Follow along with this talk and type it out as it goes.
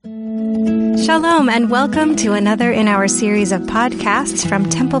Shalom and welcome to another in our series of podcasts from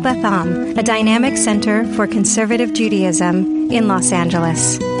Temple Beth Am, a dynamic center for conservative Judaism in Los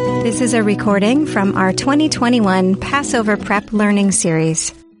Angeles. This is a recording from our 2021 Passover Prep Learning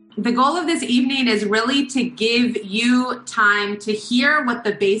Series. The goal of this evening is really to give you time to hear what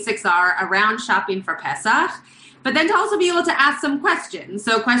the basics are around shopping for Pesach, but then to also be able to ask some questions.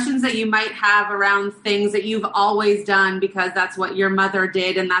 So questions that you might have around things that you've always done because that's what your mother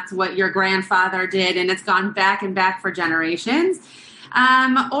did and that's what your grandfather did and it's gone back and back for generations.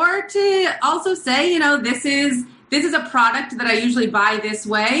 Or to also say, this is a product that I usually buy this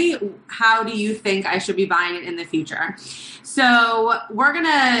way. How do you think I should be buying it in the future? So we're going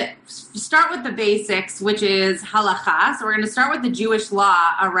to start with the basics, which is halakha. So we're going to start with the Jewish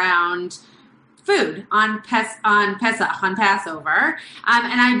law around food on Pesach, on Passover.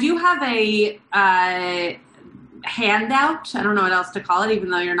 And I do have a handout. I don't know what else to call it, even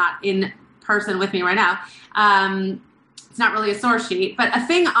though you're not in person with me right now. It's not really a source sheet, but a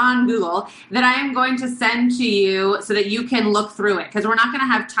thing on Google that I am going to send to you so that you can look through it, because we're not going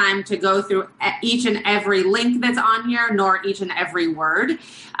to have time to go through each and every link that's on here, nor each and every word.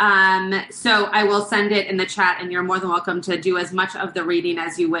 So I will send it in the chat, and you're more than welcome to do as much of the reading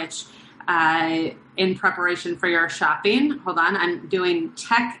as you wish in preparation for your shopping. Hold on, I'm doing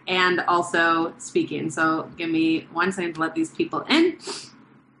tech and also speaking, so give me 1 second to let these people in.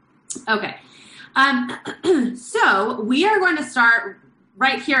 Okay. So we are going to start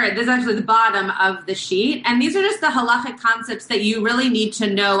right here. This is actually the bottom of the sheet. And these are just the halachic concepts that you really need to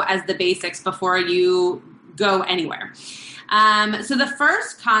know as the basics before you go anywhere. So the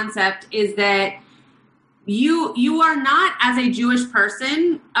first concept is that you are not, as a Jewish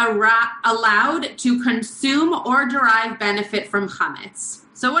person, allowed to consume or derive benefit from chametz.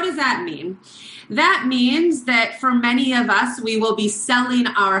 So what does that mean? That means that for many of us, we will be selling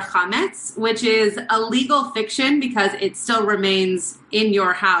our chametz, which is a legal fiction because it still remains in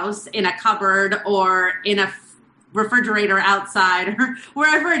your house, in a cupboard, or in a refrigerator outside, or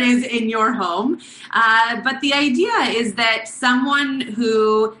wherever it is in your home. But the idea is that someone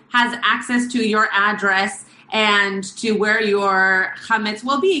who has access to your address and to where your chametz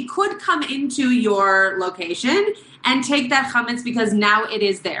will be could come into your location and take that chametz because now it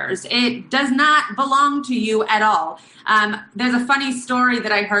is theirs. It does not belong to you at all. There's a funny story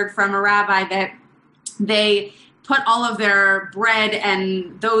that I heard from a rabbi that they put all of their bread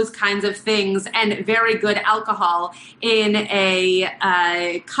and those kinds of things and very good alcohol in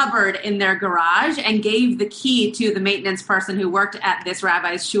a cupboard in their garage and gave the key to the maintenance person who worked at this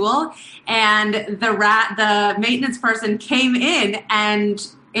rabbi's shul. And the maintenance person came in and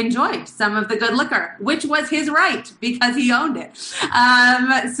enjoyed some of the good liquor, which was his right because he owned it.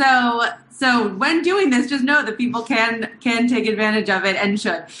 So when doing this, just know that people can take advantage of it and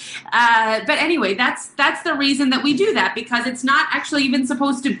should. But anyway, that's the reason that we do that, because it's not actually even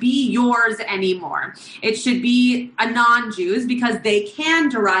supposed to be yours anymore. It should be a non-Jew's because they can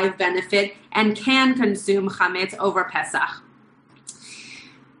derive benefit and can consume chametz over Pesach.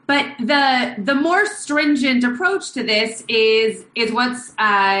 But the more stringent approach to this is what's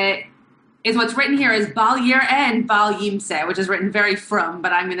written here is Bal Yireh and Bal Yimseh, which is written very frum,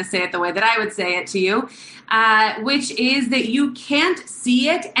 but I'm going to say it the way that I would say it to you, which is that you can't see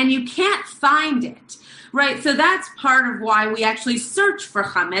it and you can't find it. Right, so that's part of why we actually search for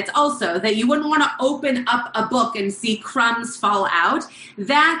chametz also, that you wouldn't want to open up a book and see crumbs fall out.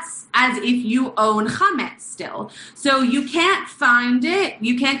 That's as if you own chametz still. So you can't find it.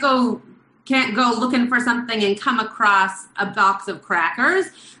 You can't go looking for something and come across a box of crackers,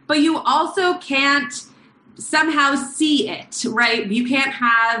 but you also can't somehow see it, right? You can't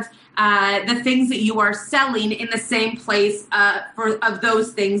have the things that you are selling in the same place of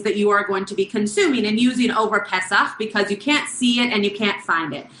those things that you are going to be consuming and using over Pesach, because you can't see it and you can't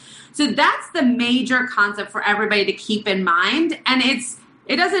find it. So that's the major concept for everybody to keep in mind. And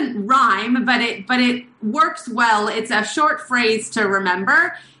it doesn't rhyme, but it works well. It's a short phrase to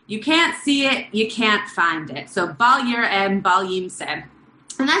remember. You can't see it, you can't find it. So Bal Yireh and Bal Yimseh.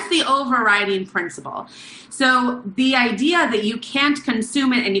 And that's the overriding principle. So the idea that you can't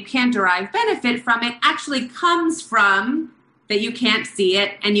consume it and you can't derive benefit from it actually comes from that you can't see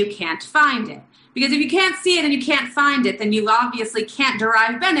it and you can't find it. Because if you can't see it and you can't find it, then you obviously can't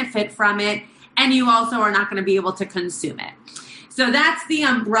derive benefit from it, and you also are not going to be able to consume it. So that's the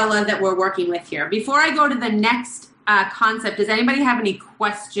umbrella that we're working with here. Before I go to the next concept, does anybody have any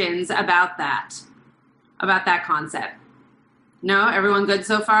questions about that concept? No? Everyone good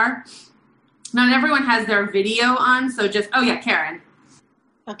so far? Not everyone has their video on, so Karen.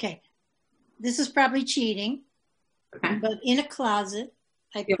 Okay. This is probably cheating, okay. But in a closet,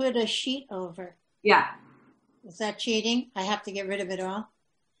 I put a sheet over. Yeah. Is that cheating? I have to get rid of it all?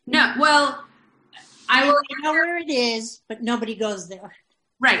 No, well, I will know where it is, but nobody goes there.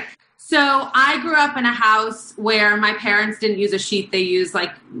 Right. So I grew up in a house where my parents didn't use a sheet. They used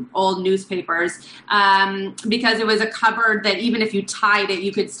like old newspapers because it was a cupboard that even if you tied it,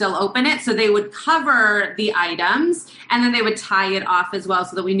 you could still open it. So they would cover the items and then they would tie it off as well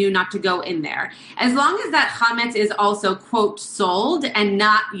so that we knew not to go in there. As long as that chametz is also, quote, sold and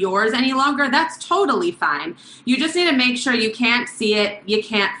not yours any longer, that's totally fine. You just need to make sure you can't see it, you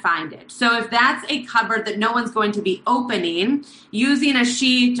can't find it. So if that's a cupboard that no one's going to be opening, using a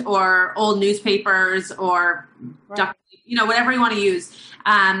sheet or old newspapers or whatever you want to use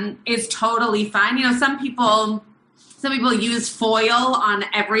is totally fine. Some people use foil on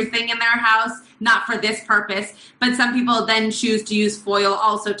everything in their house, not for this purpose, but some people then choose to use foil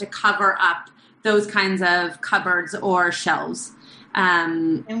also to cover up those kinds of cupboards or shelves.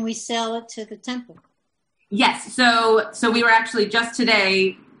 And we sell it to the temple. Yes. So we were actually just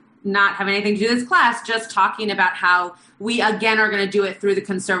today, not having anything to do with this class, just talking about how we again are going to do it through the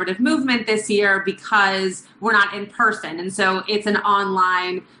conservative movement this year because we're not in person. And so it's an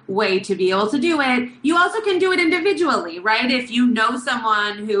online way to be able to do it. You also can do it individually, right? If you know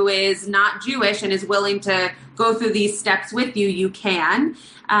someone who is not Jewish and is willing to go through these steps with you, you can.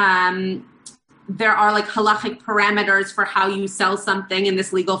 There are like halachic parameters for how you sell something in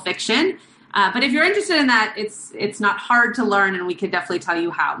this legal fiction. But if you're interested in that, it's not hard to learn, and we could definitely tell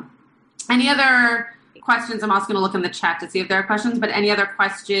you how. Any other questions? I'm also going to look in the chat to see if there are questions, but any other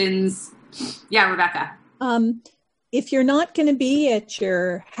questions? Yeah, Rebecca. If you're not going to be at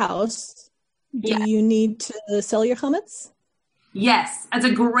your house, do you need to sell your chametz? Yes, that's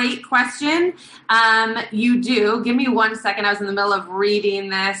a great question. You do. Give me 1 second. I was in the middle of reading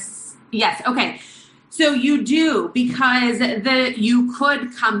this. Yes, okay. So you do, because you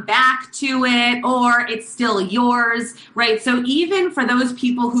could come back to it or it's still yours, right? So even for those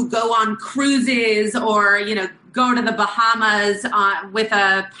people who go on cruises or, go to the Bahamas with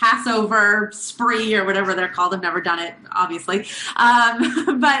a Passover spree or whatever they're called. I've never done it, obviously.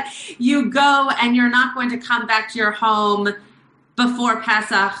 But you go and you're not going to come back to your home before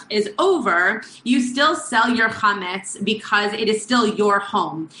Pesach is over, you still sell your chametz because it is still your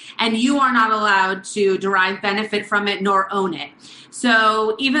home and you are not allowed to derive benefit from it nor own it.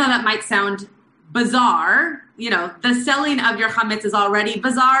 So even though that might sound bizarre, the selling of your chametz is already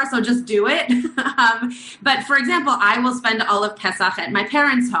bizarre, so just do it. But for example, I will spend all of Pesach at my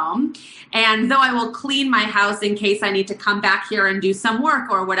parents' home, and though I will clean my house in case I need to come back here and do some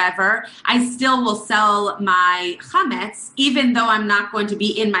work or whatever, I still will sell my chametz, even though I'm not going to be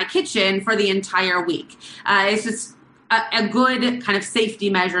in my kitchen for the entire week. It's just a good kind of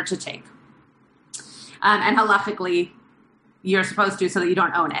safety measure to take. And halachically, you're supposed to so that you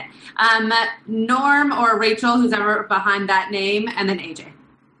don't own it. Norm or Rachel, who's ever behind that name, and then AJ.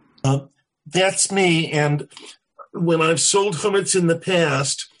 That's me. And when I've sold chametz in the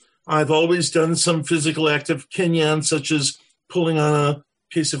past, I've always done some physical act of kinyan, such as pulling on a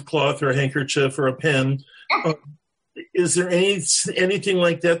piece of cloth or a handkerchief or a pen. Yeah. Is there anything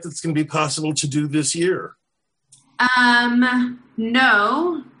like that that's going to be possible to do this year?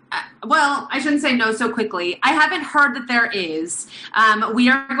 No. Well, I shouldn't say no so quickly. I haven't heard that there is. We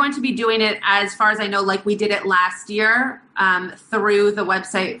are going to be doing it, as far as I know, like we did it last year through the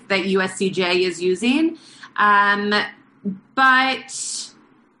website that USCJ is using. But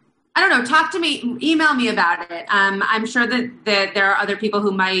I don't know. Talk to me. Email me about it. I'm sure that there are other people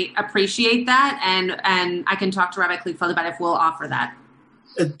who might appreciate that, and I can talk to Rabbi Kliegfeld about if we'll offer that.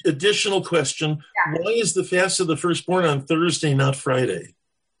 Additional question. Yeah. Why is the fast of the firstborn on Thursday, not Friday?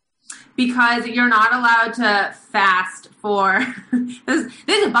 Because you're not allowed to fast for this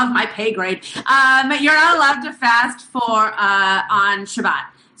is above my pay grade. You're not allowed to fast for on Shabbat.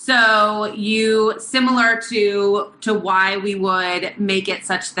 So you, similar to why we would make it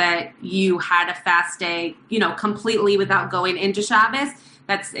such that you had a fast day, completely without going into Shabbos.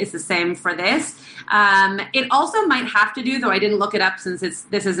 It's the same for this. It also might have to do, though I didn't look it up since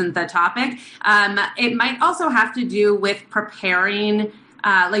this isn't the topic. It might also have to do with preparing.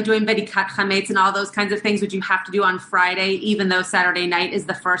 Like doing bedikat chametz and all those kinds of things, which you have to do on Friday, even though Saturday night is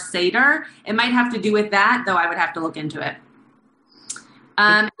the first Seder. It might have to do with that, though I would have to look into it.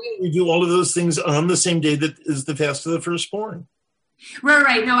 We do all of those things on the same day that is the fast of the firstborn.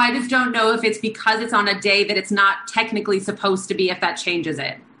 Right. No, I just don't know if it's because it's on a day that it's not technically supposed to be, if that changes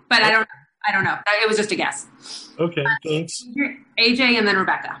it. But I don't know. It was just a guess. Okay, thanks. AJ and then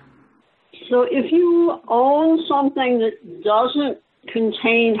Rebecca. So if you own something that doesn't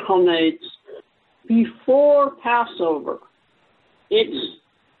contain chametz before Passover, it's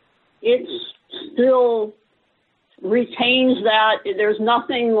it still retains that. There's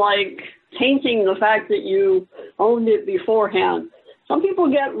nothing like tainting the fact that you owned it beforehand. Some people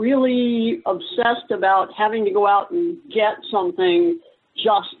get really obsessed about having to go out and get something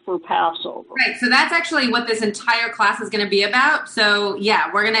just for Passover. Right. So that's actually what this entire class is going to be about. So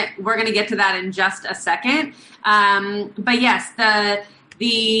yeah, we're gonna get to that in just a second. But yes, the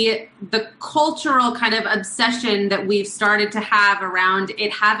cultural kind of obsession that we've started to have around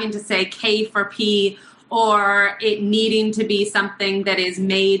it having to say K for P, or it needing to be something that is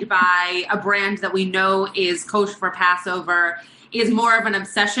made by a brand that we know is kosher for Passover, is more of an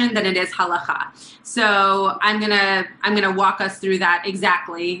obsession than it is halacha. So I'm gonna walk us through that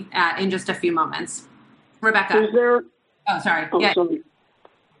exactly in just a few moments. Rebecca. Is there? Oh, sorry. Oh, yeah. Sorry.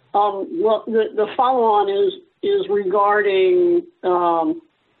 Well, the follow-on is regarding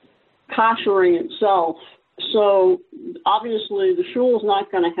koshering itself. So obviously the shul is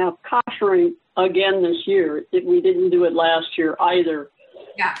not going to have koshering again this year. We didn't do it last year either.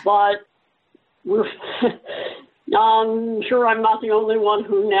 Yeah. But I'm sure I'm not the only one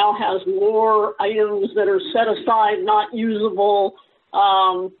who now has more items that are set aside, not usable,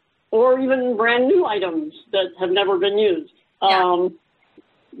 or even brand new items that have never been used. Yeah.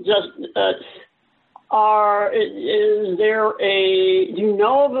 Is there do you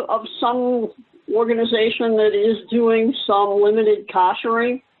know of some organization that is doing some limited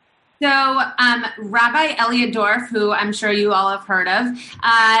koshering? So Rabbi Elliot Dorff, who I'm sure you all have heard of,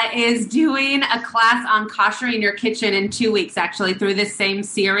 is doing a class on koshering your kitchen in 2 weeks, actually, through this same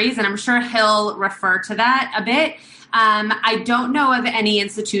series. And I'm sure he'll refer to that a bit. I don't know of any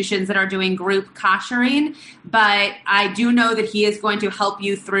institutions that are doing group koshering, but I do know that he is going to help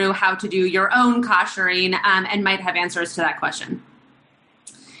you through how to do your own koshering and might have answers to that question.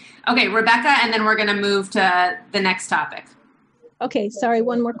 Okay, Rebecca, and then we're going to move to the next topic. Okay, sorry,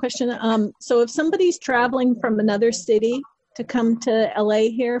 one more question. So if somebody's traveling from another city to come to LA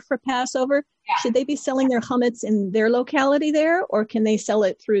here for Passover, should they be selling their chametz in their locality there, or can they sell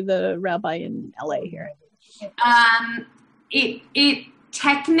it through the rabbi in LA here? It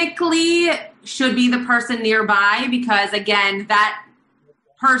technically should be the person nearby, because again, that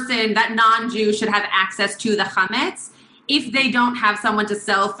person, that non-Jew, should have access to the chametz. If they don't have someone to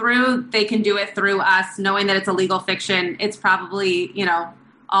sell through, they can do it through us, knowing that it's a legal fiction. It's probably,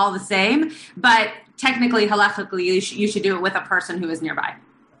 all the same. But technically, halachically, you should do it with a person who is nearby.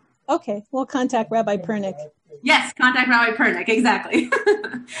 Okay, we'll contact Rabbi Pernick. Yes, contact Rabbi Pernick, exactly.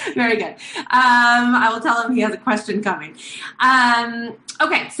 Very good. I will tell him he has a question coming.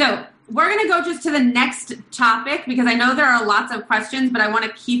 Okay, so we're going to go just to the next topic, because I know there are lots of questions, but I want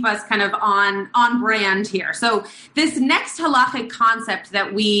to keep us kind of on brand here. So this next halachic concept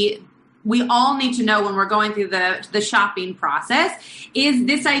that we all need to know when we're going through the shopping process is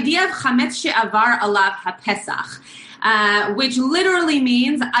this idea of chametz she'avar alav hapesach. Which literally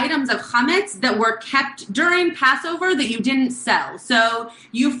means items of chametz that were kept during Passover that you didn't sell. So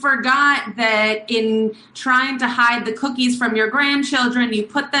you forgot that in trying to hide the cookies from your grandchildren, you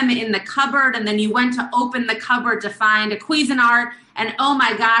put them in the cupboard, and then you went to open the cupboard to find a Cuisinart, and oh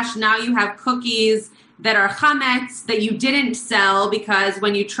my gosh, now you have cookies that are chametz that you didn't sell, because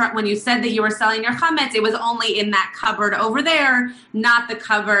when you said that you were selling your chametz, it was only in that cupboard over there, not the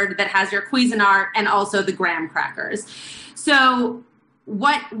cupboard that has your Cuisinart and also the graham crackers. So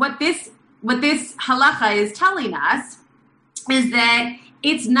what this halacha is telling us is that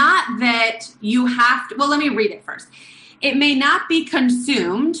it's not that you have to, well, let me read it first. It may not be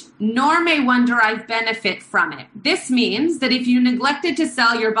consumed, nor may one derive benefit from it. This means that if you neglected to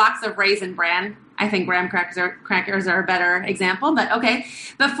sell your box of Raisin Bran, I think graham crackers are a better example, but okay,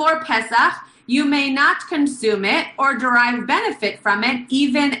 before Pesach, you may not consume it or derive benefit from it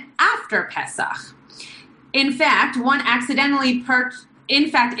even after Pesach. In fact, if one accidentally purchased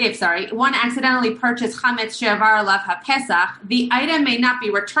chametz she'avar alav hapesach, the item may not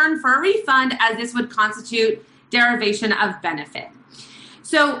be returned for a refund, as this would constitute derivation of benefit.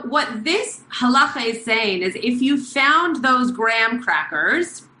 So what this halacha is saying is, if you found those graham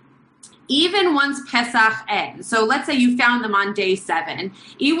crackers, even once Pesach ends, so let's say you found them on day 7,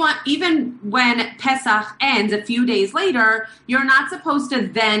 even when Pesach ends a few days later, you're not supposed to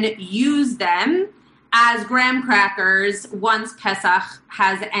then use them as graham crackers once Pesach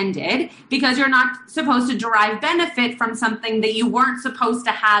has ended, because you're not supposed to derive benefit from something that you weren't supposed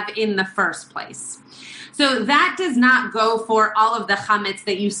to have in the first place. So that does not go for all of the chametz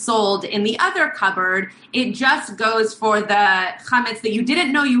that you sold in the other cupboard. It just goes for the chametz that you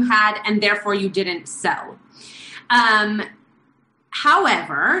didn't know you had and therefore you didn't sell.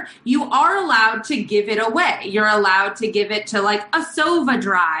 However, you are allowed to give it away. You're allowed to give it to like a Sova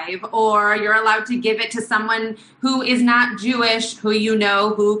drive, or you're allowed to give it to someone who is not Jewish, who you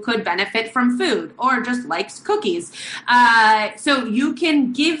know who could benefit from food or just likes cookies. So you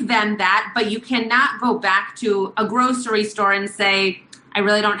can give them that, but you cannot go back to a grocery store and say, I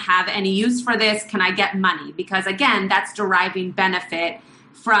really don't have any use for this. Can I get money? Because again, that's deriving benefit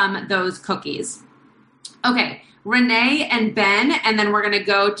from those cookies. Okay. Renee and Ben, and then we're going to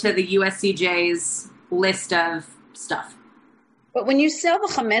go to the USCJ's list of stuff. But when you sell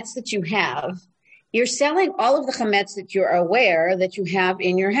the chametz that you have, you're selling all of the chametz that you're aware that you have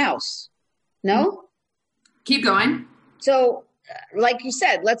in your house. No? Keep going. So, like you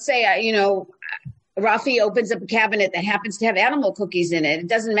said, let's say, Rafi opens up a cabinet that happens to have animal cookies in it. It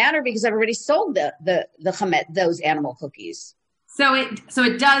doesn't matter because I've already sold the chametz, those animal cookies. So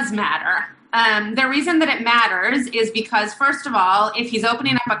it does matter. The reason that it matters is because, first of all, if he's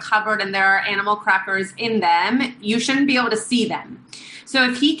opening up a cupboard and there are animal crackers in them, you shouldn't be able to see them. So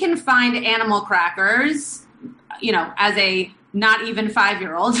if he can find animal crackers, as a not even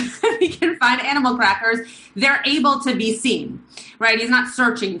 5-year-old, if he can find animal crackers, they're able to be seen, right? He's not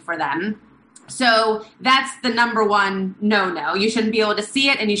searching for them. So that's the number one no-no. You shouldn't be able to see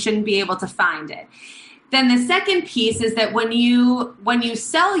it, and you shouldn't be able to find it. Then the second piece is that when you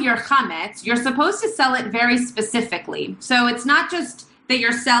sell your chametz, you're supposed to sell it very specifically. So it's not just that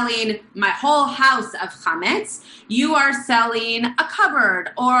you're selling my whole house of chametz. You are selling a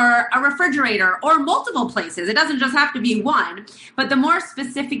cupboard or a refrigerator or multiple places. It doesn't just have to be one. But the more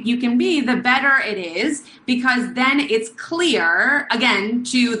specific you can be, the better it is, because then it's clear, again,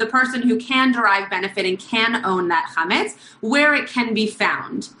 to the person who can derive benefit and can own that chametz, where it can be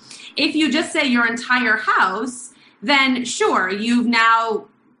found. If you just say your entire house, then sure, you've now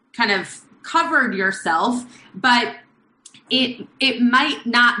kind of covered yourself, but it might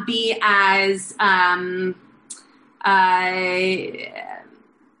not be as valid.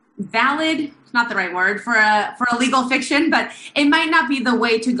 It's not the right word for a legal fiction, but it might not be the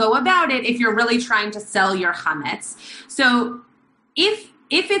way to go about it if you're really trying to sell your chametz. So if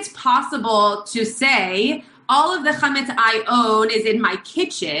it's possible to say, all of the chametz I own is in my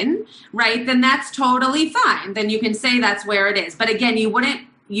kitchen, right? Then that's totally fine. Then you can say that's where it is. But again,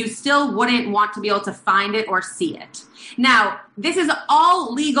 you still wouldn't want to be able to find it or see it. Now, this is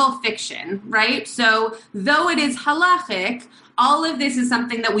all legal fiction, right? So though it is halachic, all of this is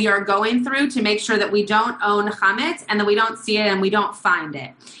something that we are going through to make sure that we don't own chametz and that we don't see it and we don't find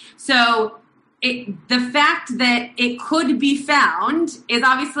it. So the fact that it could be found is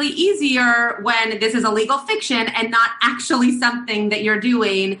obviously easier when this is a legal fiction and not actually something that you're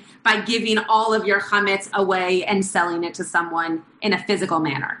doing by giving all of your chametz away and selling it to someone in a physical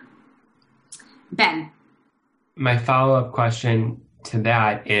manner. Ben. My follow-up question to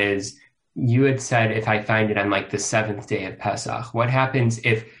that is, you had said if I find it on like the 7th day of Pesach, what happens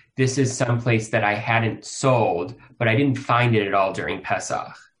if this is someplace that I hadn't sold, but I didn't find it at all during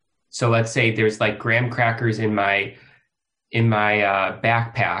Pesach? So let's say there's like graham crackers in my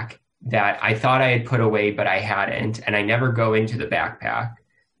backpack that I thought I had put away, but I hadn't, and I never go into the backpack,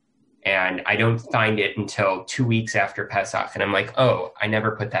 and I don't find it until 2 weeks after Pesach, and I'm like, oh, I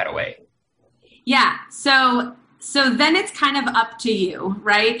never put that away. Yeah, so then it's kind of up to you,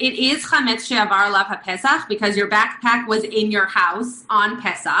 right? It is chametz she'avar alav haPesach because your backpack was in your house on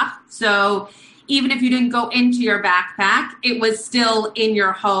Pesach, so even if you didn't go into your backpack, it was still in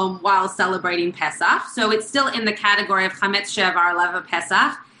your home while celebrating Pesach. So it's still in the category of chametz she'avar alav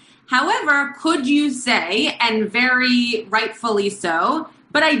haPesach. However, could you say, and very rightfully so,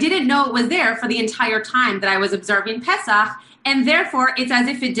 but I didn't know it was there for the entire time that I was observing Pesach, and therefore it's as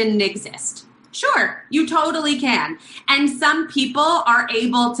if it didn't exist? Sure, you totally can. And some people are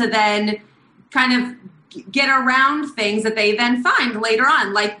able to then kind of get around things that they then find later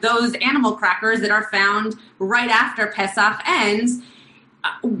on, like those animal crackers that are found right after Pesach ends.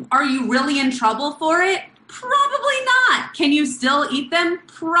 Are you really in trouble for it? Probably not. Can you still eat them?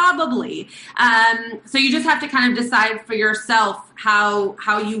 Probably. So you just have to kind of decide for yourself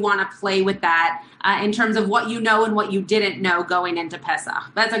how you want to play with that in terms of what you know and what you didn't know going into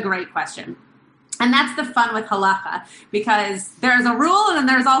Pesach. That's a great question. And that's the fun with halacha, because there's a rule and then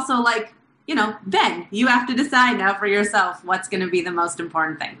there's also like, then you have to decide now for yourself what's going to be the most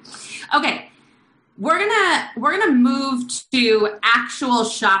important thing. Okay, we're gonna move to actual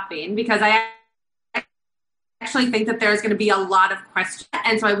shopping because I actually think that there's going to be a lot of questions,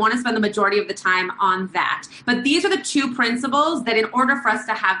 and so I want to spend the majority of the time on that. But these are the two principles that in order for us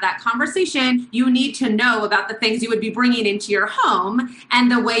to have that conversation, you need to know about the things you would be bringing into your home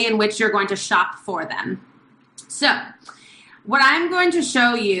and the way in which you're going to shop for them. So what I'm going to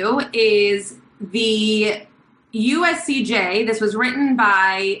show you is the USCJ. This was written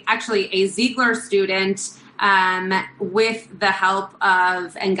by actually a Ziegler student with the help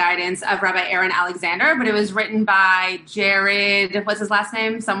of and guidance of Rabbi Aaron Alexander, but it was written by Jared, what's his last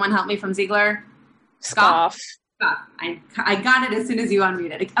name? Someone help me from Ziegler. Scoff. I got it as soon as you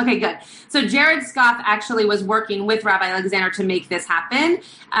unmuted. Okay, good. So Jared Scoff actually was working with Rabbi Alexander to make this happen.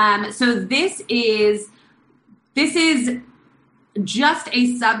 So this is just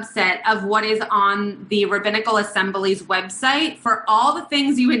a subset of what is on the Rabbinical Assembly's website for all the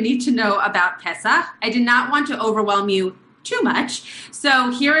things you would need to know about Pesach. I did not want to overwhelm you too much.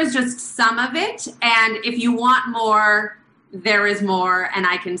 So here is just some of it. And if you want more, there is more, and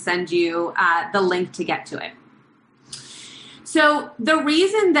I can send you the link to get to it. So the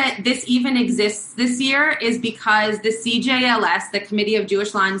reason that this even exists this year is because the CJLS, the Committee of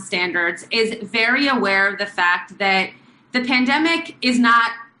Jewish Law and Standards, is very aware of the fact that the pandemic is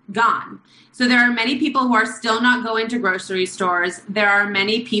not gone. So there are many people who are still not going to grocery stores. There are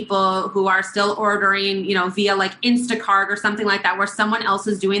many people who are still ordering, via like Instacart or something like that, where someone else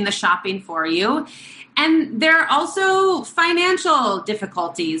is doing the shopping for you. And there are also financial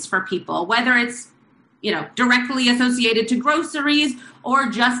difficulties for people, whether it's directly associated to groceries or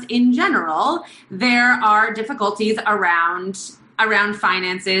just in general. There are difficulties around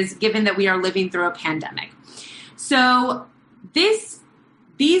finances, given that we are living through a pandemic. So these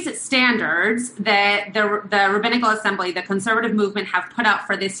standards that the Rabbinical Assembly, the conservative movement, have put out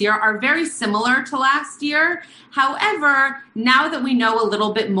for this year are very similar to last year. However, now that we know a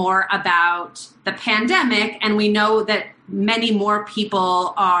little bit more about the pandemic, and we know that many more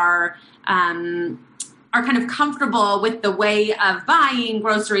people are kind of comfortable with the way of buying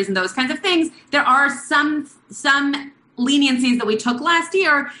groceries and those kinds of things, there are some leniencies that we took last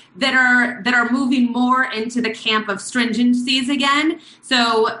year that are moving more into the camp of stringencies again.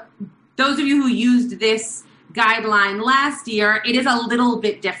 So those of you who used this guideline last year, it is a little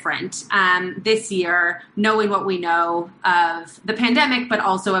bit different this year, knowing what we know of the pandemic, but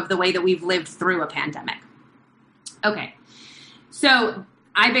also of the way that we've lived through a pandemic. Okay, so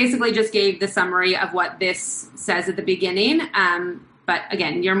I basically just gave the summary of what this says at the beginning. But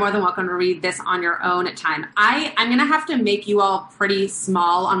again, you're more than welcome to read this on your own at time. I'm going to have to make you all pretty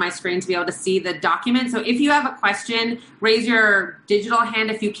small on my screen to be able to see the document. So if you have a question, raise your digital hand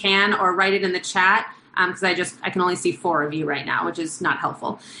if you can, or write it in the chat, because I can only see 4 of you right now, which is not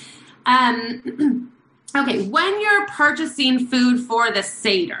helpful. Okay, when you're purchasing food for the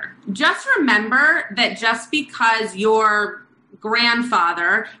Seder, just remember that just because your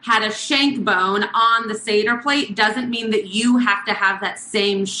grandfather had a shank bone on the Seder plate doesn't mean that you have to have that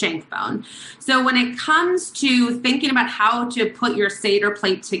same shank bone. So when it comes to thinking about how to put your Seder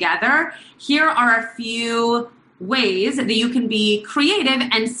plate together, here are a few ways that you can be creative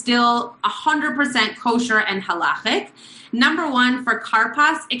and still 100% kosher and halachic. Number one, for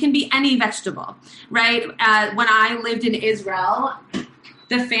karpas, it can be any vegetable, right? When I lived in Israel,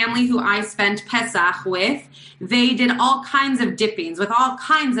 the family who I spent Pesach with, they did all kinds of dippings with all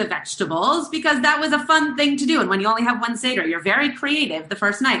kinds of vegetables because that was a fun thing to do. And when you only have one Seder, you're very creative the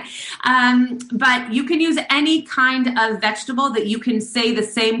first night. But you can use any kind of vegetable that you can say the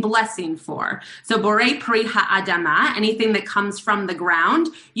same blessing for. So borei pri ha'adama, anything that comes from the ground,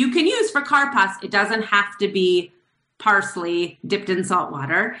 you can use for karpas. It doesn't have to be parsley dipped in salt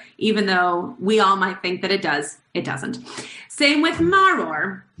water, even though we all might think that it does. It doesn't. Same with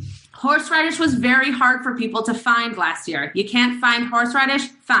maror. Horseradish was very hard for people to find last year. You can't find horseradish?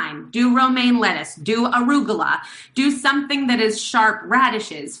 Fine. Do romaine lettuce. Do arugula. Do something that is sharp.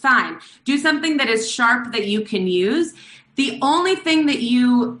 Radishes. Fine. Do something that is sharp that you can use. The only thing that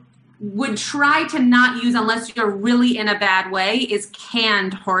you would try to not use unless you're really in a bad way is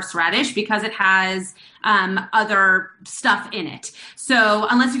canned horseradish because it has other stuff in it. So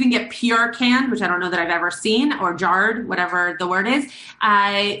unless you can get pure canned, which I don't know that I've ever seen, or jarred, whatever the word is,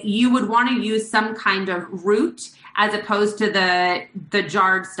 you would want to use some kind of root as opposed to the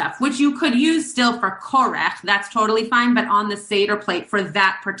jarred stuff, which you could use still for korech. That's totally fine. But on the Seder plate for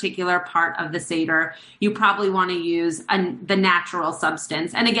that particular part of the Seder, you probably want to use the natural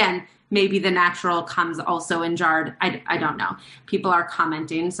substance. And again, maybe the natural comes also in jarred. I don't know. People are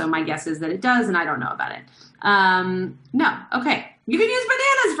commenting, so my guess is that it does, and I don't know about it. No. Okay. You can use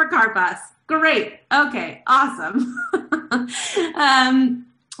bananas for karpas. Great. Okay. Awesome.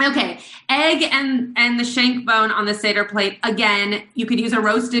 Okay, egg and the shank bone on the Seder plate. Again, you could use a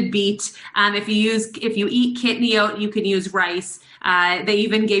roasted beet. If you eat kidney oat, you can use rice. They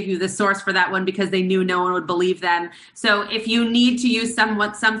even gave you the source for that one because they knew no one would believe them. So if you need to use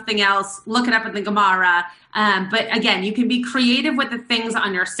something else, look it up in the Gemara. But again, you can be creative with the things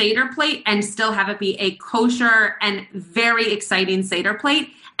on your Seder plate and still have it be a kosher and very exciting Seder plate.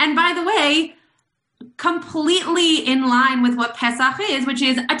 And by the way, completely in line with what Pesach is, which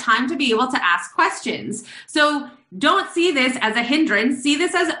is a time to be able to ask questions. So don't see this as a hindrance. See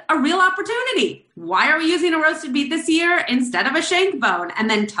this as a real opportunity. Why are we using a roasted beet this year instead of a shank bone? And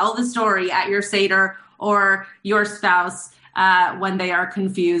then tell the story at your Seder or your spouse when they are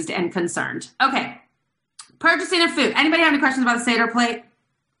confused and concerned. Okay. Purchasing of food. Anybody have any questions about the Seder plate?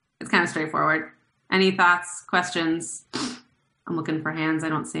 It's kind of straightforward. Any thoughts, questions? I'm looking for hands. I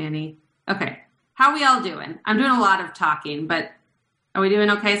don't see any. Okay. How are we all doing? I'm doing a lot of talking, but are we doing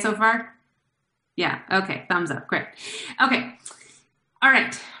okay so far? Yeah. Okay. Thumbs up. Great. Okay. All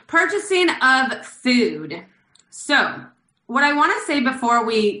right. Purchasing of food. So what I want to say before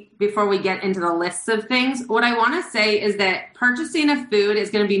we get into the lists of things, what I want to say is that purchasing of food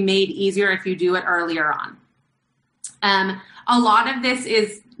is going to be made easier if you do it earlier on. A lot of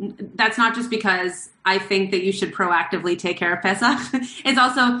this that's not just because I think that you should proactively take care of Pesach. It's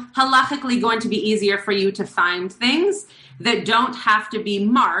also halachically going to be easier for you to find things that don't have to be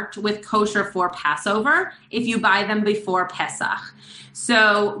marked with kosher for Passover if you buy them before Pesach.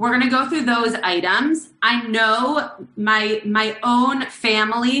 So we're going to go through those items. I know my own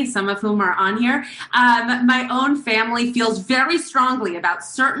family, some of whom are on here, my own family feels very strongly about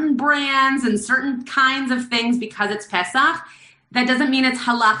certain brands and certain kinds of things because it's Pesach. That doesn't mean it's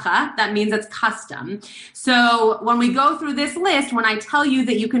halacha. That means it's custom. So when we go through this list, when I tell you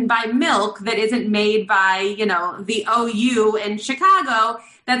that you can buy milk that isn't made by, the OU in Chicago,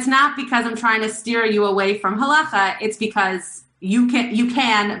 that's not because I'm trying to steer you away from halacha. It's because you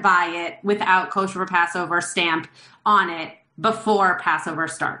can buy it without kosher for Passover stamp on it before Passover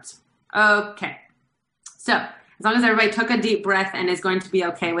starts. Okay. So as long as everybody took a deep breath and is going to be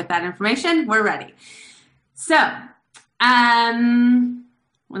okay with that information, we're ready. So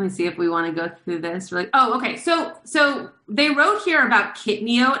let me see if we want to go through this. Okay. So they wrote here about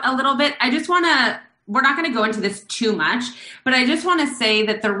kitniot a little bit. We're not going to go into this too much, but I just want to say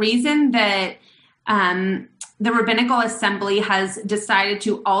that the reason that, the Rabbinical Assembly has decided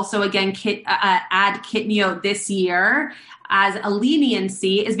to also again add kitniot this year as a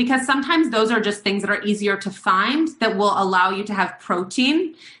leniency is because sometimes those are just things that are easier to find that will allow you to have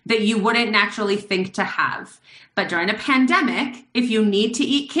protein that you wouldn't naturally think to have. But during a pandemic, if you need to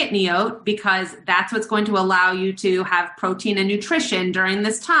eat kitniot because that's what's going to allow you to have protein and nutrition during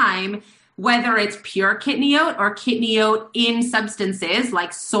this time, whether it's pure kitniot or kitniot in substances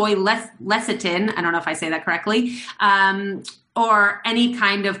like soy lecithin, I don't know if I say that correctly, or any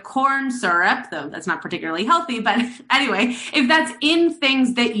kind of corn syrup, though that's not particularly healthy. But anyway, if that's in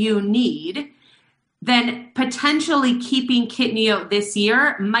things that you need, then potentially keeping kitniot this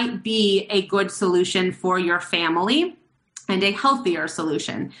year might be a good solution for your family and a healthier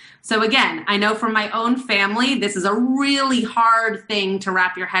solution. So again, I know from my own family, this is a really hard thing to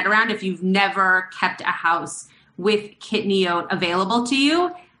wrap your head around if you've never kept a house with kitniot available to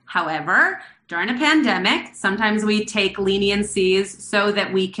you. However, during a pandemic, sometimes we take leniencies so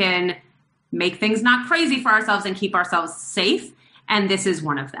that we can make things not crazy for ourselves and keep ourselves safe. And this is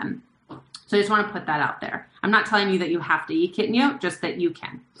one of them. So I just want to put that out there. I'm not telling you that you have to eat kitniot, just that you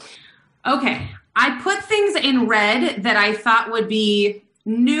can. Okay, I put things in red that I thought would be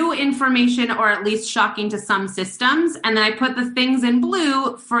new information or at least shocking to some systems. And then I put the things in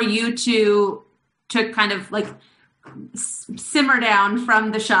blue for you to kind of like simmer down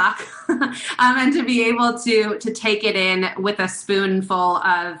from the shock and to be able to take it in with a spoonful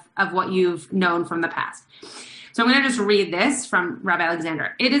of what you've known from the past. So I'm going to just read this from Rabbi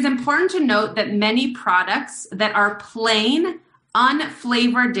Alexander. It is important to note that many products that are plain,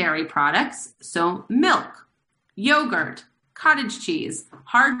 unflavored dairy products, so milk, yogurt, cottage cheese,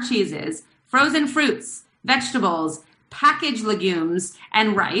 hard cheeses, frozen fruits, vegetables, packaged legumes,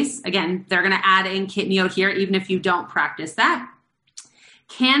 and rice, again, they're going to add in kitniot here, even if you don't practice that,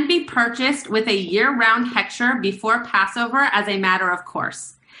 can be purchased with a year-round hechsher before Passover as a matter of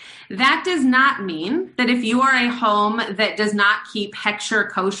course. That does not mean that if you are a home that does not keep hechsher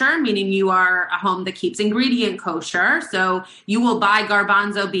kosher, meaning you are a home that keeps ingredient kosher, so you will buy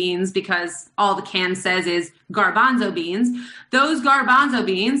garbanzo beans because all the can says is garbanzo beans. Those garbanzo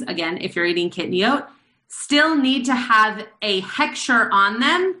beans, again, if you're eating kitniot, still need to have a hechsher on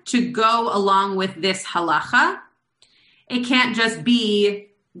them to go along with this halacha. It can't just be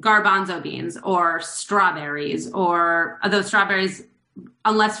garbanzo beans or strawberries, or those strawberries,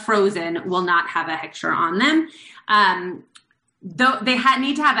 unless frozen, will not have a hechsher on them. though they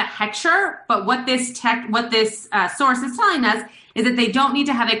need to have a hechsher, but what this source is telling us is that they don't need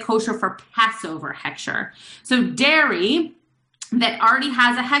to have a kosher for Passover hechsher. So dairy that already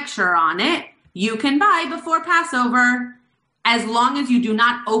has a hechsher on it, you can buy before Passover, as long as you do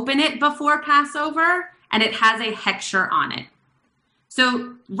not open it before Passover and it has a hechsher on it.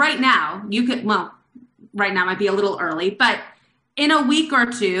 So right now, right now might be a little early, but in a week or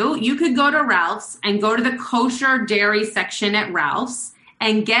two, you could go to Ralph's and go to the kosher dairy section at Ralph's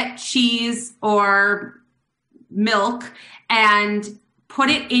and get cheese or milk and put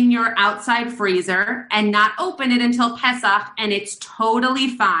it in your outside freezer and not open it until Pesach, and it's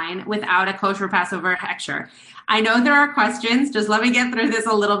totally fine without a kosher Passover hechsher. I know there are questions. Just let me get through this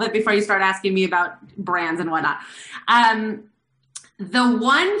a little bit before you start asking me about brands and whatnot. The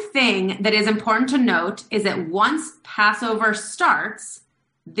one thing that is important to note is that once Passover starts,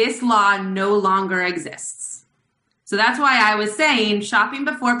 this law no longer exists. So that's why I was saying shopping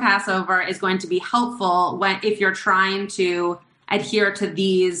before Passover is going to be helpful if you're trying to adhere to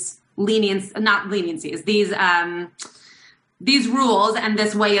these these rules and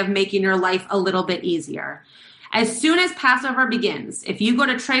this way of making your life a little bit easier. As soon as Passover begins, if you go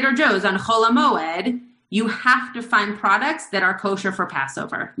to Trader Joe's on Chol HaMoed, you have to find products that are kosher for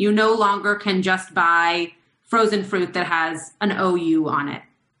Passover. You no longer can just buy frozen fruit that has an OU on it.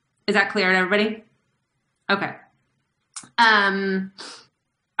 Is that clear to everybody? Okay. All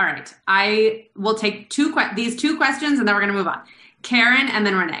right. I will take these two questions and then we're going to move on. Karen and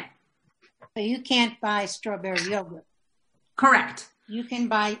then Renee. So you can't buy strawberry yogurt. Correct. You can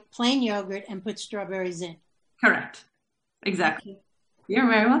buy plain yogurt and put strawberries in. Correct. Exactly. You're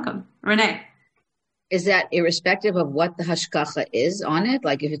very welcome. Renee. Is that irrespective of what the hashgacha is on it?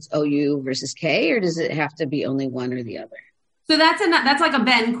 Like if it's OU versus K, or does it have to be only one or the other? So that's like a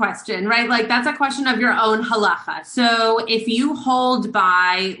Ben question, right? Like that's a question of your own halacha. So if you hold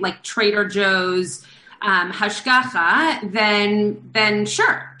by like Trader Joe's hashgacha, then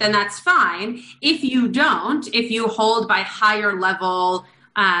sure, then that's fine. If you don't, if you hold by higher level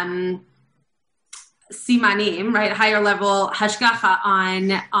simanim, right, higher level hashgacha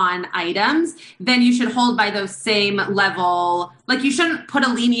on items, then you should hold by those same level. Like you shouldn't put a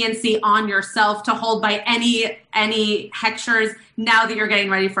leniency on yourself to hold by any hechshers now that you're getting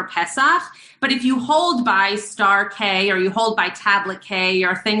ready for Pesach. But if you hold by Star K or you hold by Tablet K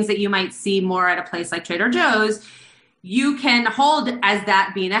or things that you might see more at a place like Trader Joe's, you can hold as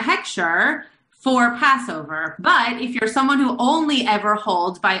that being a hechsher for Passover. But if you're someone who only ever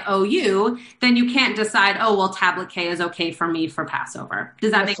holds by OU, then you can't decide, oh, well, Tablet K is okay for me for Passover.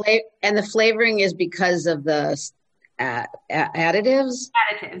 Does that make sense? And the flavoring is because of the additives?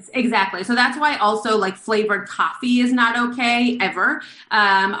 Additives, exactly. So that's why also like flavored coffee is not okay ever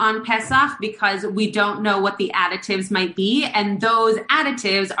on Pesach, because we don't know what the additives might be. And those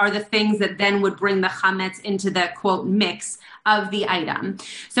additives are the things that then would bring the chametz into the quote mix of the item.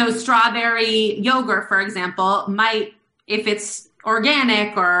 So strawberry yogurt, for example, might, if it's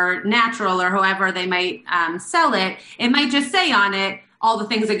organic or natural or however they might sell it, it might just say on it all the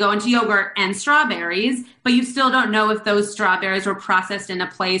things that go into yogurt and strawberries, but you still don't know if those strawberries were processed in a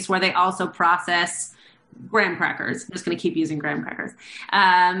place where they also process graham crackers. I'm just going to keep using graham crackers.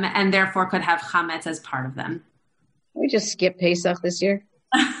 And therefore could have chametz as part of them. Can we just skip Pesach this year?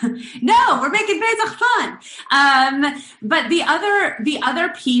 No, we're making Pesach fun. But the other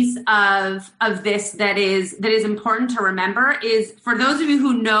piece of this that is important to remember is, for those of you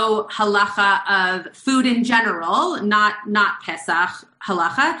who know halacha of food in general, not Pesach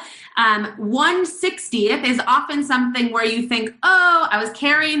halacha, 1/60th is often something where you think, oh, I was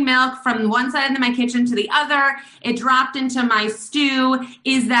carrying milk from one side of my kitchen to the other. It dropped into my stew.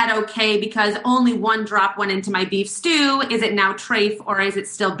 Is that okay? Because only one drop went into my beef stew. Is it now treif or is it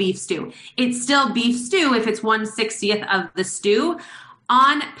still beef stew? It's still beef stew if it's 1/60th of the stew.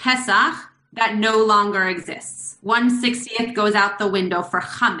 On Pesach, that no longer exists. 1/60th goes out the window for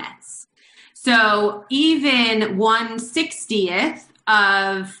chametz. So even 1/60th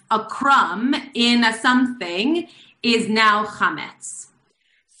of a crumb in a something is now chametz.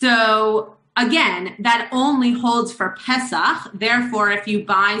 So again, that only holds for Pesach. Therefore, if you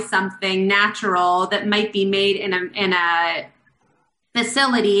buy something natural that might be made in a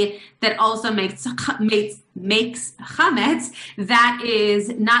facility that also makes chametz, that is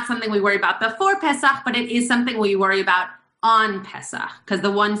not something we worry about before Pesach, but it is something we worry about on Pesach, because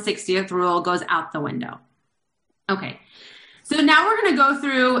the 1/60th rule goes out the window. Okay. So now we're going to go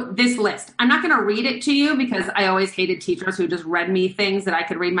through this list. I'm not going to read it to you because I always hated teachers who just read me things that I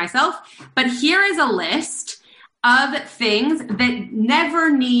could read myself. But here is a list of things that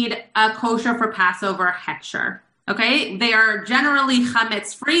never need a kosher for Passover hechsher. Okay, they are generally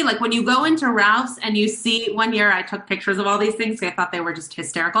chametz free. Like when you go into Ralph's and you see, one year I took pictures of all these things because I thought they were just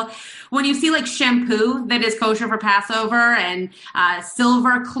hysterical. When you see like shampoo that is kosher for Passover and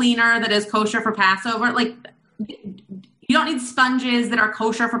silver cleaner that is kosher for Passover, like you don't need sponges that are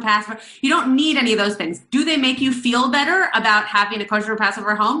kosher for Passover. You don't need any of those things. Do they make you feel better about having a kosher for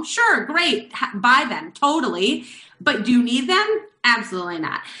Passover home? Sure, great, buy them, totally. But do you need them? Absolutely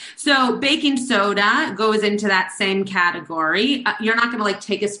not. So baking soda goes into that same category. You're not going to like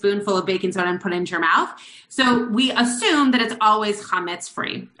take a spoonful of baking soda and put it into your mouth. So we assume that it's always chametz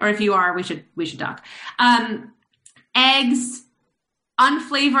free. Or if you are, we should duck. Eggs,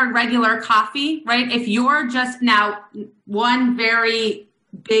 unflavored regular coffee, right? If you're just now, one very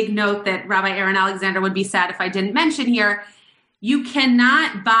big note that Rabbi Aaron Alexander would be sad if I didn't mention here. You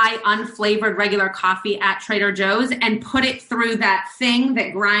cannot buy unflavored regular coffee at Trader Joe's and put it through that thing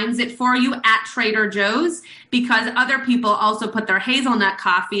that grinds it for you at Trader Joe's, because other people also put their hazelnut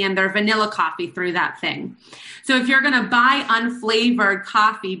coffee and their vanilla coffee through that thing. So if you're going to buy unflavored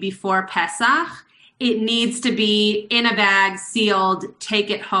coffee before Pesach, it needs to be in a bag, sealed, take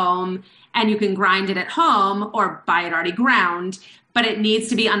it home, and you can grind it at home or buy it already ground. But it needs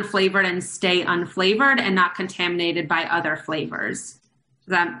to be unflavored and stay unflavored and not contaminated by other flavors. Is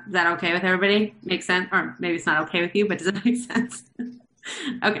that okay with everybody? Makes sense? Or maybe it's not okay with you, but does it make sense?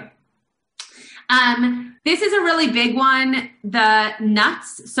 Okay. This is a really big one, the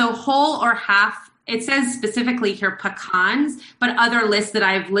nuts. So whole or half, it says specifically here pecans, but other lists that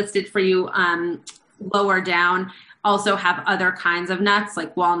I've listed for you lower down also have other kinds of nuts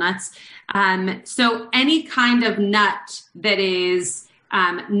like walnuts. So any kind of nut that is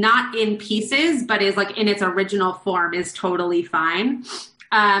not in pieces, but is like in its original form is totally fine.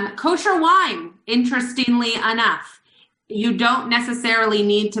 Kosher wine, interestingly enough, you don't necessarily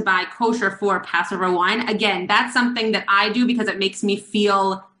need to buy kosher for Passover wine. Again, that's something that I do because it makes me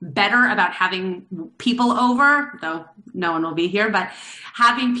feel better about having people over, though no one will be here, but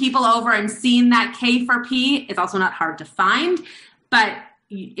having people over and seeing that K for P is also not hard to find, but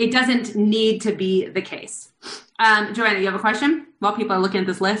it doesn't need to be the case. Joanna, you have a question while people are looking at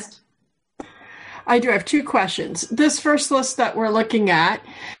this list? I do have two questions. This first list that we're looking at,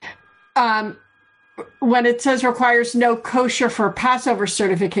 when it says requires no kosher for Passover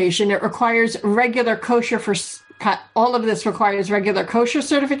certification, it requires regular kosher for, all of this requires regular kosher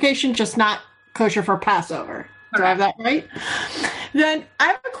certification, just not kosher for Passover. Do I have that right? Then I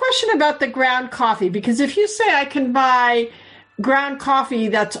have a question about the ground coffee, because if you say I can buy ground coffee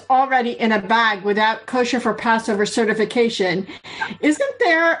that's already in a bag without kosher for Passover certification, isn't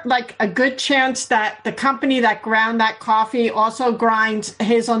there like a good chance that the company that ground that coffee also grinds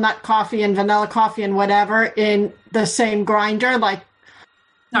hazelnut coffee and vanilla coffee and whatever in the same grinder? Like,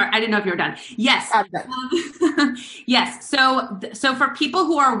 sorry, I didn't know if you were done. Yes. Yes. So for people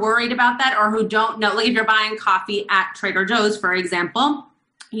who are worried about that or who don't know, like if you're buying coffee at Trader Joe's, for example,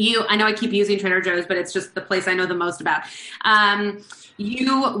 I know I keep using Trader Joe's, but it's just the place I know the most about.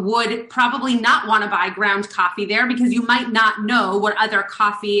 You would probably not want to buy ground coffee there because you might not know what other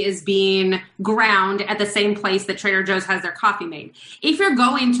coffee is being ground at the same place that Trader Joe's has their coffee made. If you're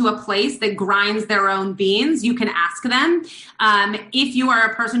going to a place that grinds their own beans, you can ask them. If you are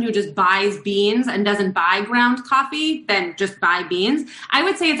a person who just buys beans and doesn't buy ground coffee, then just buy beans. I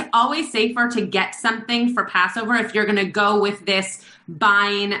would say it's always safer to get something for Passover if you're going to go with this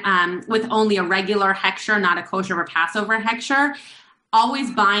buying with only a regular hechsher, not a kosher or Passover hechsher.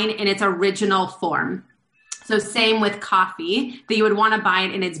 Always buying in its original form. So same with coffee, that you would want to buy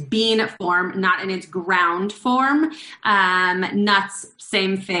it in its bean form, not in its ground form. Nuts,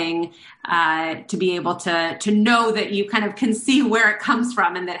 same thing, to be able to know that you kind of can see where it comes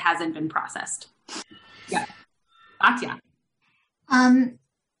from and that it hasn't been processed. Yeah. Katya.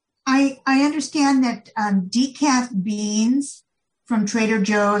 I understand that decaf beans from Trader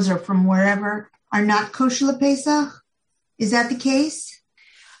Joe's or from wherever are not kosher LePesach. Is that the case?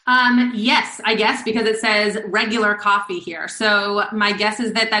 Yes, I guess, because it says regular coffee here. So my guess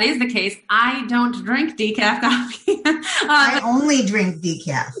is that is the case. I don't drink decaf coffee. I only drink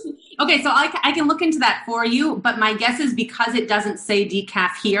decaf. Okay, so I can look into that for you, but my guess is because it doesn't say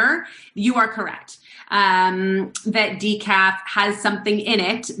decaf here, you are correct. That decaf has something in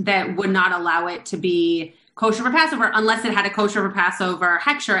it that would not allow it to be kosher for Passover unless it had a kosher for Passover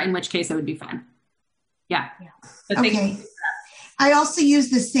hechsher, in which case it would be fine. Yeah. Okay. I also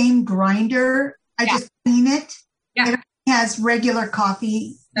use the same grinder. I just clean it. Yeah. It has regular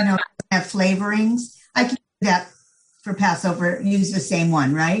coffee, have flavorings. I can do that for Passover. Use the same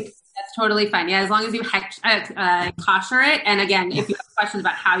one, right? That's totally fine. Yeah, as long as you kosher it. And again, if you have questions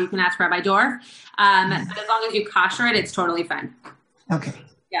about how, you can ask Rabbi Dorf. But as long as you kosher it, it's totally fine. Okay.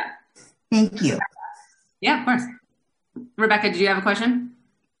 Yeah. Thank you. Yeah, of course. Rebecca, did you have a question?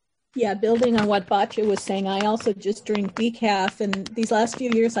 Yeah, building on what Batya was saying, I also just drink decaf, and these last few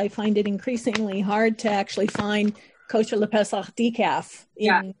years I find it increasingly hard to actually find kosher LePesach decaf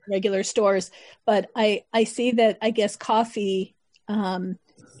in regular stores. But I see that, I guess, coffee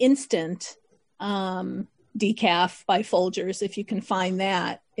instant decaf by Folgers, if you can find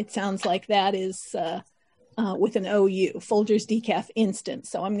that. It sounds like that is with an OU, Folgers Decaf Instant.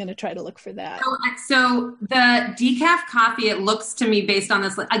 So I'm going to try to look for that. So the decaf coffee, it looks to me based on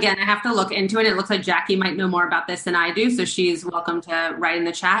this, again, I have to look into it. It looks like Jackie might know more about this than I do. So she's welcome to write in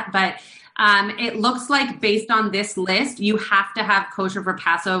the chat. But it looks like based on this list, you have to have kosher for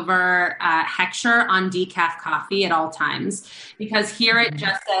Passover hechsher on decaf coffee at all times, because here it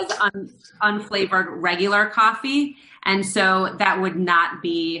just says unflavored regular coffee. And so that would not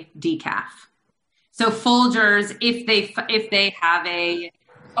be decaf. So Folgers, if they have a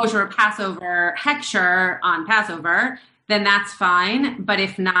kosher Passover hechsher on Passover, then that's fine. But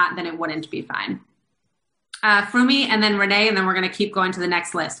if not, then it wouldn't be fine. Frumi, and then Renee, and then we're going to keep going to the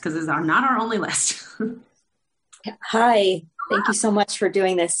next list because this is not our only list. Hi, thank you so much for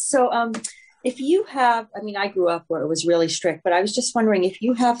doing this. So if you have, I grew up where it was really strict, but I was just wondering if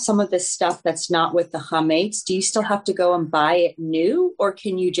you have some of this stuff that's not with the chametz, do you still have to go and buy it new, or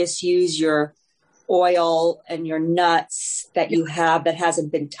can you just use your oil and your nuts that you have that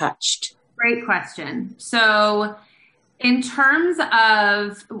hasn't been touched? Great question. So in terms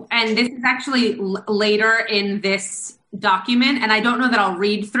of, and this is actually later in this document, and I don't know that I'll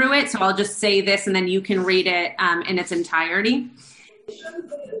read through it, so I'll just say this and then you can read it in its entirety.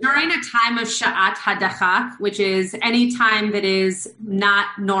 During a time of Sha'at Hadachak, which is any time that is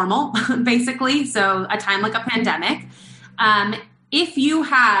not normal, basically, so a time like a pandemic, if you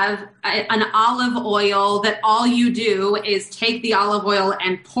have an olive oil that all you do is take the olive oil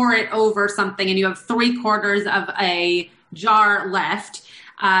and pour it over something and you have 3/4 of a jar left,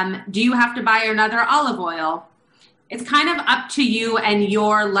 do you have to buy another olive oil? It's kind of up to you and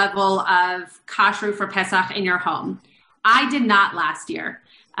your level of kashrut for Pesach in your home. I did not last year.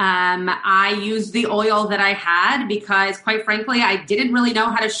 I used the oil that I had because, quite frankly, I didn't really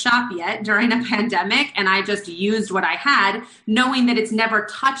know how to shop yet during a pandemic, and I just used what I had, knowing that it's never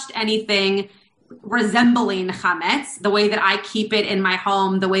touched anything resembling chametz, the way that I keep it in my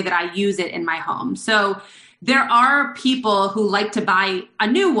home, the way that I use it in my home. So there are people who like to buy a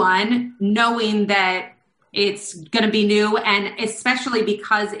new one, knowing that it's going to be new, and especially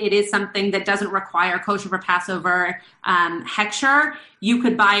because it is something that doesn't require kosher for Passover hechsher, you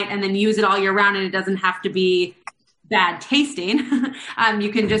could buy it and then use it all year round, and it doesn't have to be bad tasting.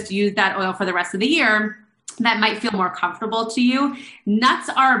 You can just use that oil for the rest of the year. That might feel more comfortable to you. Nuts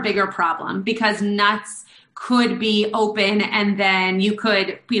are a bigger problem because nuts could be open, and then you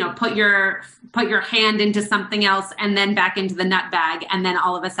could, put your hand into something else and then back into the nut bag, and then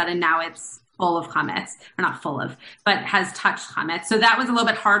all of a sudden now it's full of chametz, or not full of, but has touched chametz. So that was a little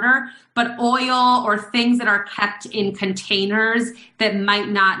bit harder. But oil or things that are kept in containers that might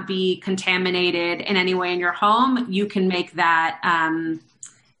not be contaminated in any way in your home, you can make that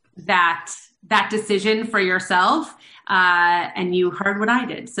that decision for yourself. And you heard what I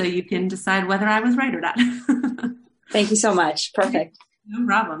did, so you can decide whether I was right or not. Thank you so much. Perfect. No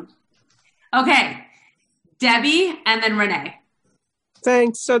problem. Okay, Debbie, and then Renee.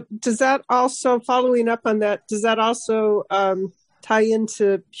 Thanks. So does that also, following up on that, does that also tie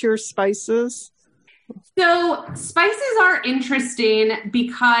into pure spices? So spices are interesting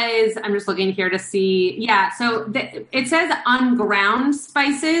because I'm just looking here to see. Yeah. So it says unground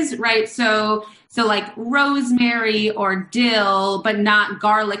spices, right? So like rosemary or dill, but not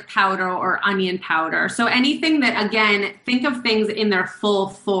garlic powder or onion powder. So anything that, again, think of things in their full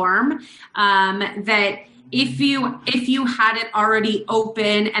form, that if you had it already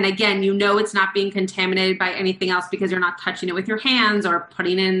open, and again, it's not being contaminated by anything else because you're not touching it with your hands or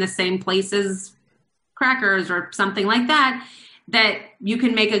putting it in the same place as crackers or something like that, that you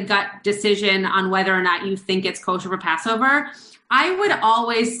can make a gut decision on whether or not you think it's kosher for Passover. I would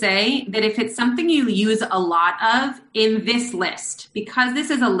always say that if it's something you use a lot of in this list, because this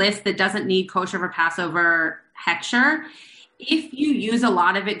is a list that doesn't need kosher for Passover hechsher, if you use a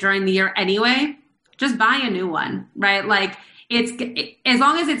lot of it during the year anyway, just buy a new one, right? Like as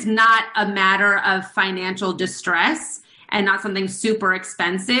long as it's not a matter of financial distress and not something super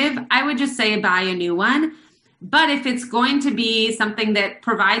expensive, I would just say buy a new one. But if it's going to be something that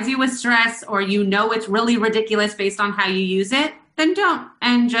provides you with stress, or it's really ridiculous based on how you use it, then don't,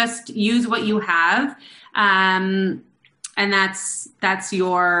 and just use what you have. And that's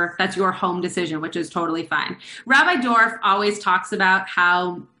your home decision, which is totally fine. Rabbi Dorff always talks about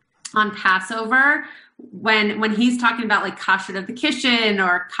how on Passover, when he's talking about like kashrut of the kitchen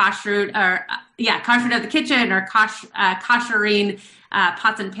or kashrut of the kitchen or koshering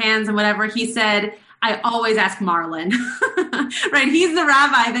pots and pans and whatever, he said, I always ask Marlon, right? He's the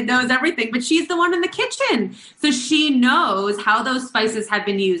rabbi that knows everything, but she's the one in the kitchen. So she knows how those spices have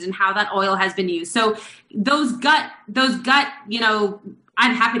been used and how that oil has been used. So those gut,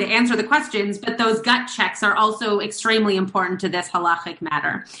 I'm happy to answer the questions, but those gut checks are also extremely important to this halachic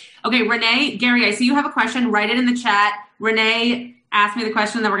matter. Okay, Renee, Gary, I see you have a question. Write it in the chat. Renee, ask me the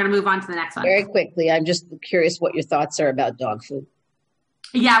question, then we're going to move on to the next one. Very quickly, I'm just curious what your thoughts are about dog food.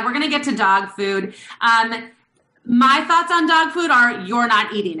 Yeah, we're going to get to dog food. My thoughts on dog food are you're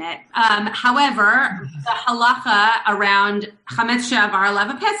not eating it. However, the halacha around chametz she'avar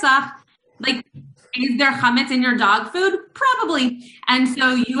leva pesach, like, is there chametz in your dog food? Probably. And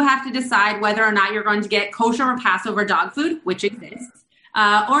so you have to decide whether or not you're going to get kosher or Passover dog food, which exists,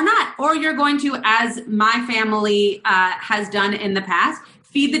 or not. Or you're going to, as my family has done in the past,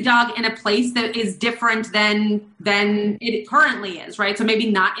 feed the dog in a place that is different than it currently is, right? So maybe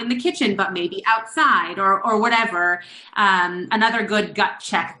not in the kitchen, but maybe outside or whatever. Another good gut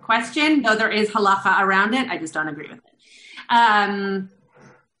check question, though there is halacha around it. I just don't agree with it.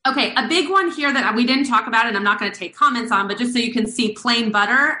 Okay, a big one here that we didn't talk about, and I'm not going to take comments on, but just so you can see, plain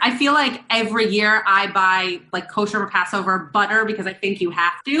butter. I feel like every year I buy like kosher or Passover butter because I think you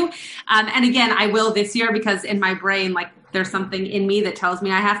have to. And again, I will this year because in my brain, like, there's something in me that tells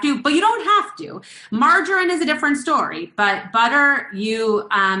me I have to, but you don't have to. Margarine is a different story, but butter, you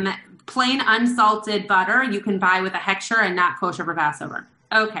plain unsalted butter, you can buy with a hechsher and not kosher for Passover.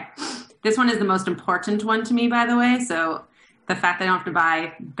 Okay, this one is the most important one to me, by the way, so the fact that I don't have to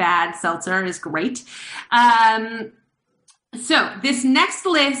buy bad seltzer is great. So this next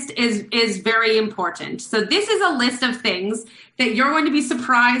list is very important. So this is a list of things that you're going to be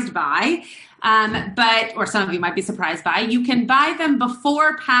surprised by, or some of you might be surprised by. You can buy them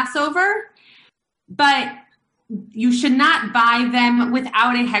before Passover, but you should not buy them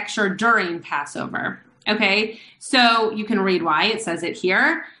without a hechsher during Passover. Okay, so you can read why. It says it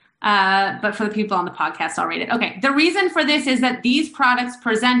here. But for the people on the podcast, I'll read it. Okay. The reason for this is that these products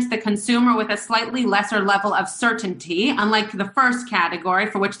present the consumer with a slightly lesser level of certainty, unlike the first category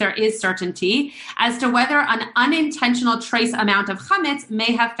for which there is certainty, as to whether an unintentional trace amount of chametz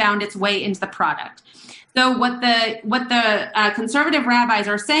may have found its way into the product. So what the conservative rabbis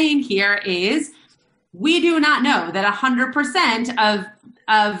are saying here is, we do not know that 100%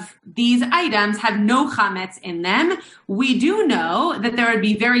 of these items have no chametz in them. We do know that there would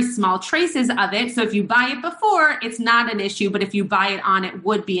be very small traces of it. So if you buy it before, it's not an issue, but if you buy it on, it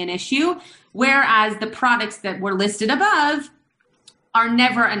would be an issue. Whereas the products that were listed above are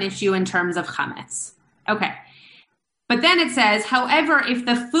never an issue in terms of chametz. Okay. But then it says, however, if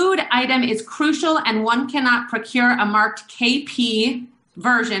the food item is crucial and one cannot procure a marked KP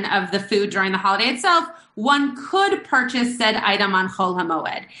version of the food during the holiday itself, one could purchase said item on Chol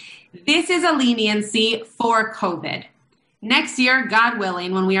HaMoed. This is a leniency for COVID. Next year, God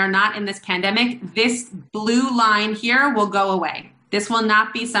willing, when we are not in this pandemic, this blue line here will go away. This will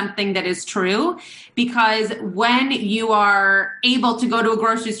not be something that is true, because when you are able to go to a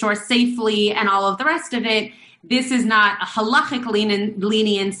grocery store safely and all of the rest of it, this is not a halachic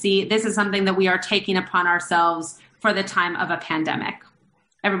leniency. This is something that we are taking upon ourselves for the time of a pandemic.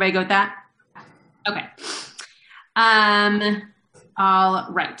 Everybody go with that? Okay. All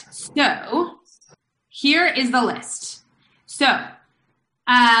right. So here is the list. So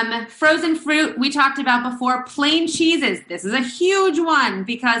frozen fruit, we talked about before. Plain cheeses. This is a huge one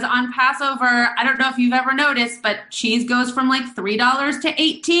because on Passover, I don't know if you've ever noticed, but cheese goes from like $3 to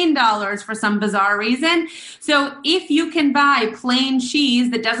 $18 for some bizarre reason. So if you can buy plain cheese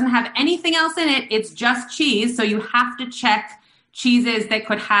that doesn't have anything else in it, it's just cheese. So you have to check cheeses that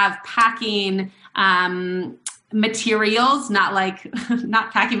could have packing materials, not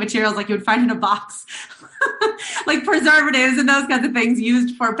packing materials like you would find in a box, like preservatives and those kinds of things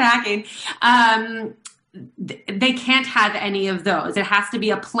used for packing. They can't have any of those. It has to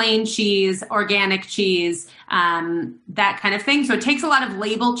be a plain cheese, organic cheese, that kind of thing. So it takes a lot of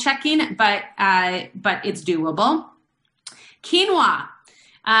label checking, but it's doable. Quinoa.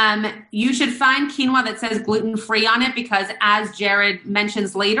 You should find quinoa that says gluten-free on it because, as Jared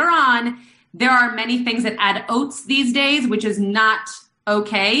mentions later on, there are many things that add oats these days, which is not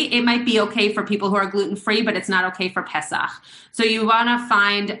okay. It might be okay for people who are gluten-free, but it's not okay for Pesach. So you want to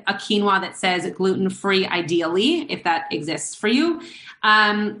find a quinoa that says gluten-free, ideally, if that exists for you.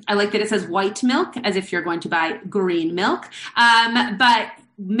 I like that it says white milk, as if you're going to buy green milk. But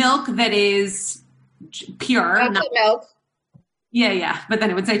milk that is pure. Chocolate milk. Yeah. But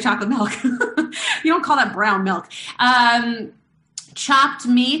then it would say chocolate milk. You don't call that brown milk. Chopped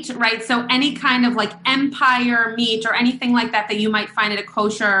meat, right? So any kind of like Empire meat or anything like that you might find at a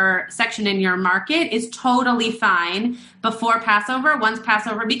kosher section in your market is totally fine before Passover. Once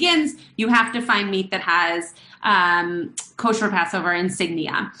Passover begins, you have to find meat that has kosher Passover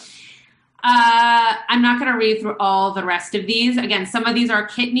insignia. I'm not going to read through all the rest of these. Again, some of these are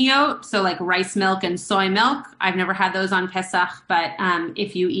kitniot, so like rice milk and soy milk. I've never had those on Pesach, but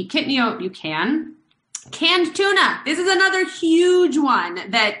if you eat kitniot, you can. Canned tuna. This is another huge one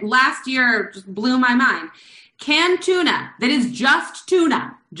that last year just blew my mind. Canned tuna that is just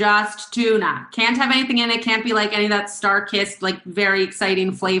tuna. Just tuna. Can't have anything in it. Can't be like any of that Star-Kissed, like very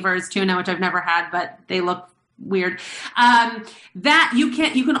exciting flavors tuna, which I've never had, but they look weird. That you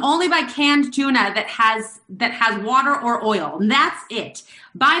can only buy canned tuna that has water or oil. And that's it.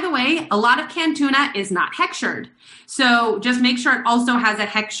 By the way, a lot of canned tuna is not hechshered. So just make sure it also has a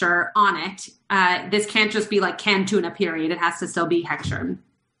hechsher on it. This can't just be like canned tuna, period. It has to still be hechshered.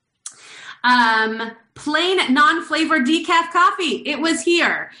 Plain non-flavored decaf coffee. It was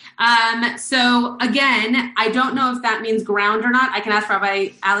here. So again, I don't know if that means ground or not. I can ask Rabbi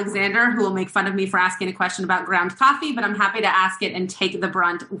Alexander, who will make fun of me for asking a question about ground coffee, but I'm happy to ask it and take the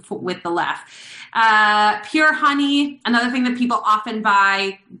brunt with the left. Pure honey, another thing that people often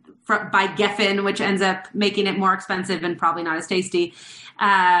buy by Geffen, which ends up making it more expensive and probably not as tasty.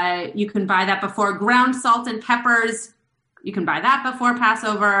 You can buy that before. Ground salt and peppers, you can buy that before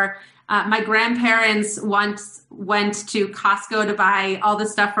Passover. My grandparents once went to Costco to buy all the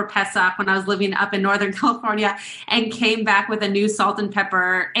stuff for Pesach when I was living up in Northern California and came back with a new salt and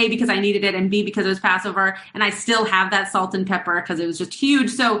pepper, A, because I needed it, and B, because it was Passover. And I still have that salt and pepper because it was just huge.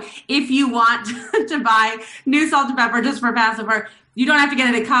 So if you want to buy new salt and pepper just for Passover, you don't have to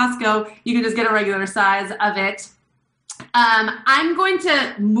get it at Costco. You can just get a regular size of it. I'm going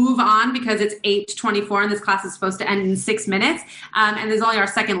to move on because it's 8:24 and this class is supposed to end in 6 minutes. And there's only our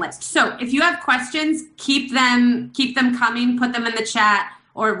second list. So if you have questions, keep them coming, put them in the chat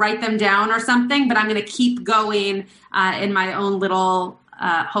or write them down or something. But I'm going to keep going in my own little,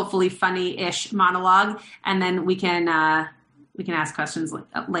 hopefully funny-ish monologue. And then we can ask questions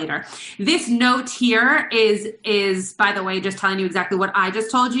later. This note here is, by the way, just telling you exactly what I just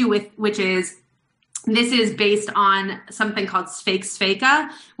told you, which is, this is based on something called Sfeik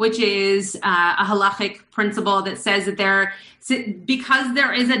Sfeika, which is a halachic principle that says that because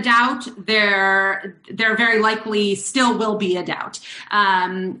there is a doubt, there very likely still will be a doubt.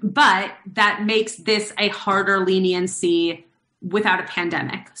 But that makes this a harder leniency without a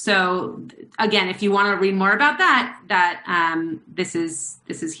pandemic. So again, if you want to read more about that this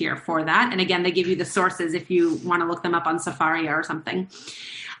is here for that. And again, they give you the sources if you want to look them up on Sefaria or something.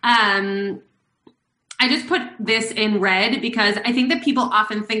 I just put this in red because I think that people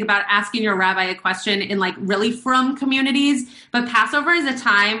often think about asking your rabbi a question in like really frum communities, but Passover is a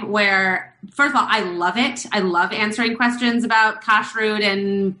time where, first of all, I love it. I love answering questions about kashrut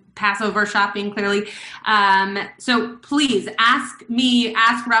and Passover shopping, clearly. So please ask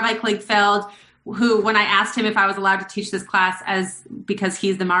Rabbi Kligfeld, who, when I asked him if I was allowed to teach this class because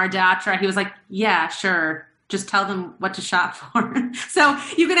he's the Mar D'Atra, he was like, yeah, sure. Just tell them what to shop for. So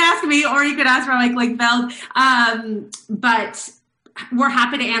you can ask me or you could ask Rabbi Kligfeld. But we're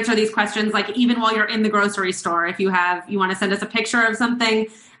happy to answer these questions, like even while you're in the grocery store. If you want to send us a picture of something,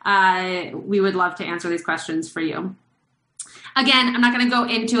 we would love to answer these questions for you. Again, I'm not going to go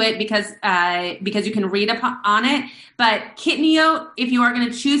into it because you can read up on it. But kitniot, if you are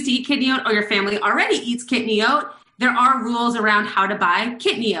going to choose to eat kitniot or your family already eats kitniot, there are rules around how to buy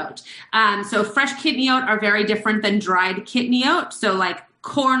kitniot. So fresh kitniot are very different than dried kitniot. So like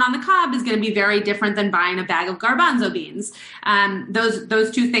corn on the cob is going to be very different than buying a bag of garbanzo beans.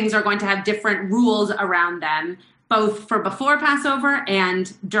 Those two things are going to have different rules around them, both for before Passover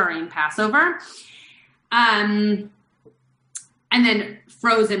and during Passover. And then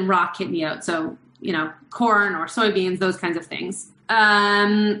frozen raw kitniot. So, corn or soybeans, those kinds of things.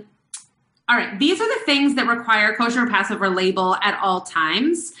 All right, these are the things that require kosher Passover label at all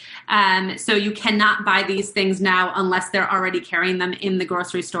times. So you cannot buy these things now unless they're already carrying them in the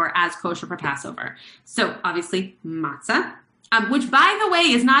grocery store as kosher for Passover. So obviously matzah, which by the way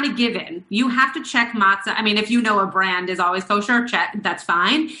is not a given. You have to check matzah. I mean, if you know a brand is always kosher, check, that's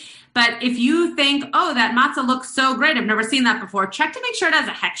fine. But if you think, oh, that matzah looks so great, I've never seen that before, check to make sure it has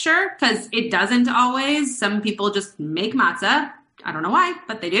a hechsher, because it doesn't always. Some people just make matzah. I don't know why,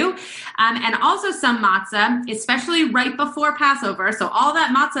 but they do. And also some matzah, especially right before Passover. So all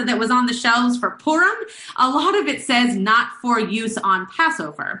that matzah that was on the shelves for Purim, a lot of it says not for use on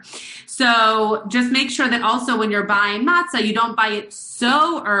Passover. So just make sure that also when you're buying matzah, you don't buy it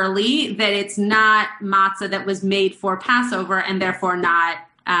so early that it's not matzah that was made for Passover and therefore not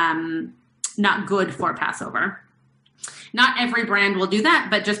good for Passover. Not every brand will do that,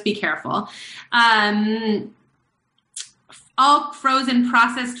 but just be careful. All frozen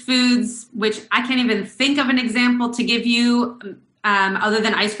processed foods, which I can't even think of an example to give you other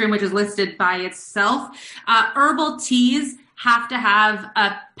than ice cream, which is listed by itself. Herbal teas have to have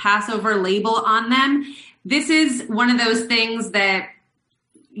a Passover label on them. This is one of those things that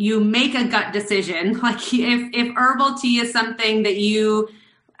you make a gut decision. Like if herbal tea is something that you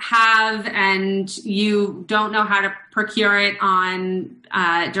have and you don't know how to procure it on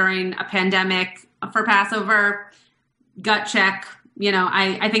during a pandemic for Passover, gut check.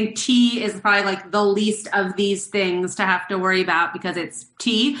 I think tea is probably like the least of these things to have to worry about because it's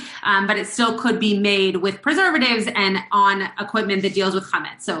tea, but it still could be made with preservatives and on equipment that deals with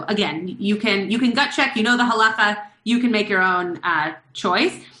chametz. So again, you can gut check, the halacha, you can make your own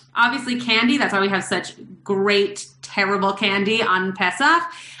choice. Obviously candy, that's why we have such great, terrible candy on Pesach.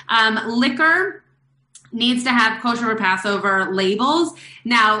 Liquor needs to have kosher for Passover labels.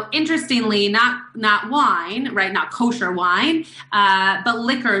 Now, interestingly, not wine, right? Not kosher wine, but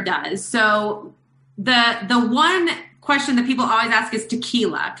liquor does. So the one question that people always ask is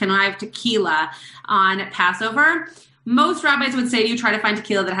tequila. Can I have tequila on Passover? Most rabbis would say you try to find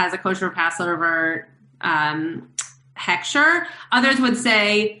tequila that has a kosher for Passover hechsher. Others would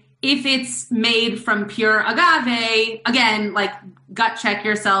say if it's made from pure agave, again, like gut check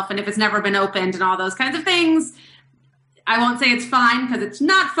yourself, and if it's never been opened and all those kinds of things, I won't say it's fine because it's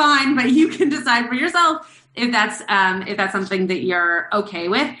not fine, but you can decide for yourself if that's something that you're okay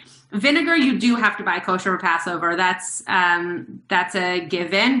with. Vinegar, you do have to buy kosher for Passover. That's a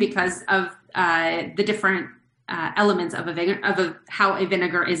given because of the different elements of how a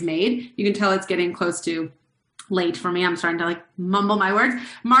vinegar is made. You can tell it's getting close to late for me. I'm starting to mumble my words.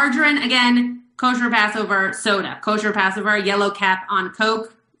 Margarine, again, kosher Passover. Soda, kosher Passover. Yellow cap on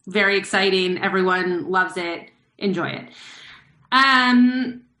Coke. Very exciting. Everyone loves it. Enjoy it.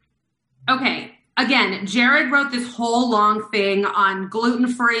 Okay. Again, Jared wrote this whole long thing on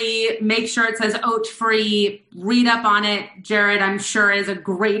gluten-free. Make sure it says oat-free. Read up on it. Jared, I'm sure, is a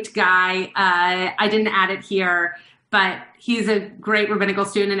great guy. I didn't add it here, but he's a great rabbinical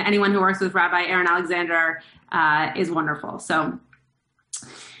student, and anyone who works with Rabbi Aaron Alexander is wonderful. So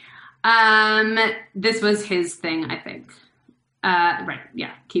this was his thing, I think. Right.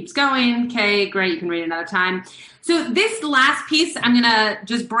 Yeah. Keeps going. Okay, great. You can read another time. So this last piece I'm going to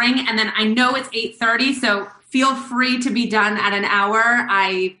just bring, and then I know it's 8:30, so feel free to be done at an hour.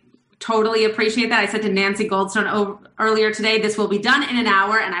 I totally appreciate that. I said to Nancy Goldstone earlier today, this will be done in an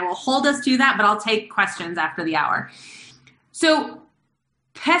hour, and I will hold us to that, but I'll take questions after the hour. So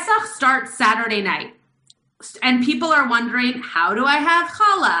Pesach starts Saturday night. And people are wondering, how do I have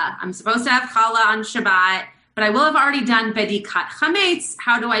challah? I'm supposed to have challah on Shabbat, but I will have already done bedikat chametz.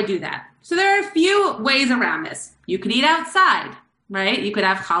 How do I do that? So there are a few ways around this. You could eat outside, right? You could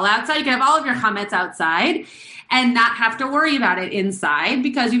have challah outside. You could have all of your chametz outside and not have to worry about it inside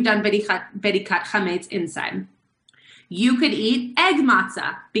because you've done bedikat chametz inside. You could eat egg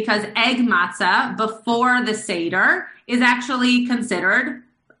matzah because egg matzah before the Seder is actually considered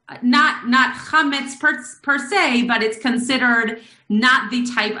not chametz per se, but it's considered not the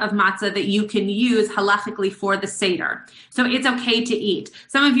type of matzah that you can use halachically for the Seder. So it's okay to eat.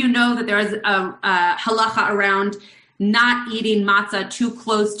 Some of you know that there is a halacha around not eating matzah too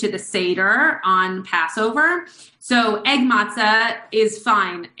close to the Seder on Passover. So egg matzah is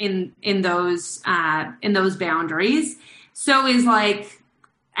fine in those boundaries. So is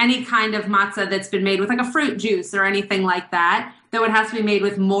any kind of matzah that's been made with a fruit juice or anything like that, though it has to be made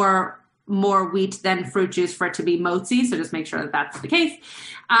with more wheat than fruit juice for it to be motzi. So just make sure that that's the case.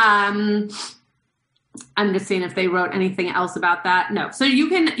 I'm just seeing if they wrote anything else about that. No. So you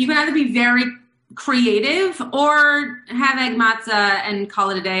can either be very creative or have egg matzah and call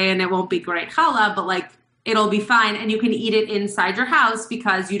it a day, and it won't be great challah, but it'll be fine, and you can eat it inside your house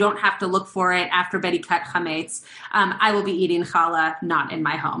because you don't have to look for it after bedikat chametz. I will be eating challah not in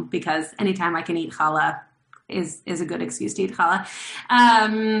my home because anytime I can eat challah is a good excuse to eat challah.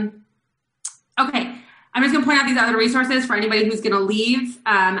 Okay. I'm just going to point out these other resources for anybody who's going to leave.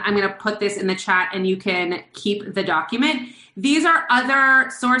 I'm going to put this in the chat and you can keep the document. These are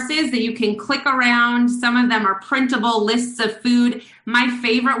other sources that you can click around. Some of them are printable lists of food. My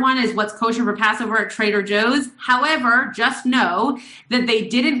favorite one is What's Kosher for Passover at Trader Joe's. However, just know that they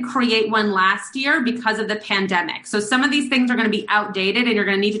didn't create one last year because of the pandemic. So some of these things are going to be outdated and you're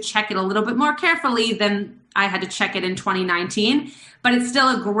going to need to check it a little bit more carefully than I had to check it in 2019. But it's still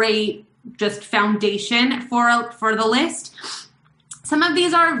a great just foundation for the list. Some of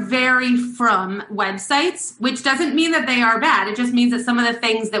these are very from websites, which doesn't mean that they are bad. It just means that some of the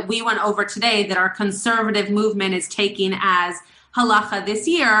things that we went over today that our conservative movement is taking as halacha this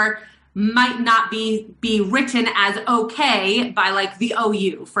year might not be written as okay by like the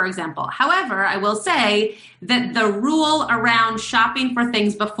OU, for example. However, I will say that the rule around shopping for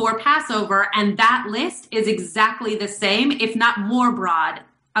things before Passover and that list is exactly the same, if not more broad,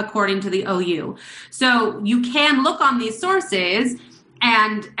 according to the OU. So you can look on these sources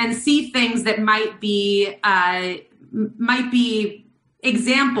and see things that might be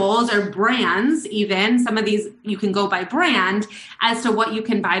examples or brands. Even some of these you can go by brand as to what you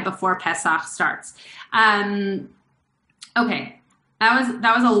can buy before Pesach starts. Okay, that was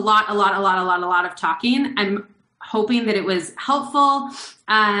a lot of talking. I'm hoping that it was helpful.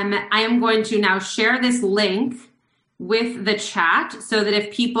 I am going to now share this link with the chat so that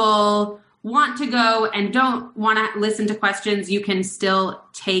if people want to go and don't want to listen to questions, you can still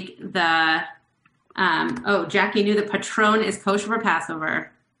take the, Jackie knew the Patron is kosher for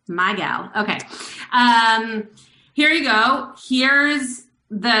Passover. My gal. Okay. Here you go. Here's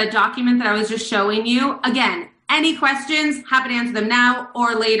the document that I was just showing you. Again, any questions, happy to answer them now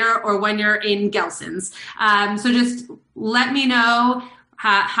or later or when you're in Gelson's. So just let me know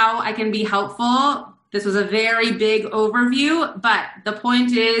how I can be helpful. This was a very big overview, but the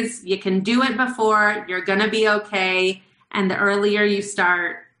point is you can do it before, you're going to be okay, and the earlier you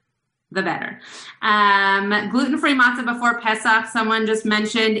start, the better. Gluten-free matzah before Pesach, someone just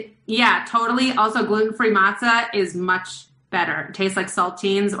mentioned. Yeah, totally. Also, gluten-free matzah is much better. It tastes like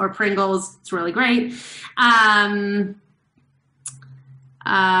saltines or Pringles. It's really great.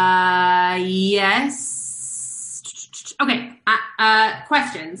 Yes. Okay.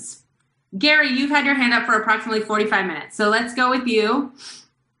 Questions. Gary, you've had your hand up for approximately 45 minutes. So let's go with you.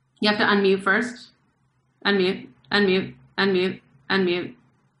 You have to unmute first. Unmute.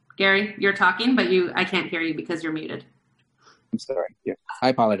 Gary, you're talking, but I can't hear you because you're muted. I'm sorry. Yeah, I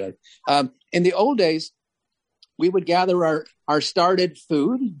apologize. In the old days, we would gather our started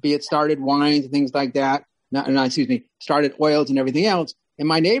food, be it started wines and things like that. Started oils and everything else. And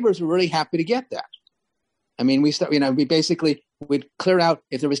my neighbors were really happy to get that. I mean, we'd clear out,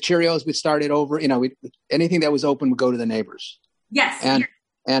 if there was Cheerios, we'd start it over, anything that was open would go to the neighbors. Yes.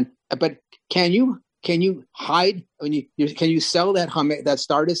 But can you hide, can you sell that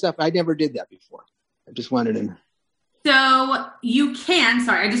started stuff? I never did that before. I just wanted to. So you can,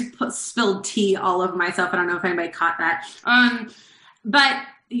 sorry, I just spilled tea all over myself. I don't know if anybody caught that. But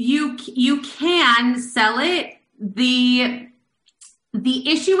you can sell it. The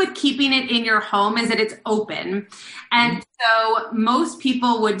issue with keeping it in your home is that it's open. And so most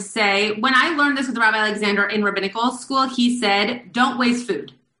people would say, when I learned this with Rabbi Alexander in rabbinical school, he said, don't waste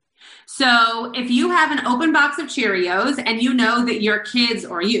food. So if you have an open box of Cheerios and you know that your kids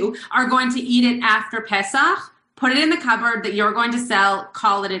or you are going to eat it after Pesach, put it in the cupboard that you're going to sell,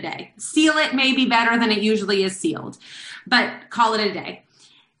 call it a day. Seal it may be better than it usually is sealed, but call it a day.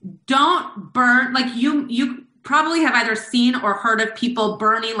 Don't burn, like you probably have either seen or heard of people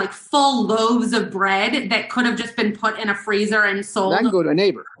burning like full loaves of bread that could have just been put in a freezer and sold. That can go to a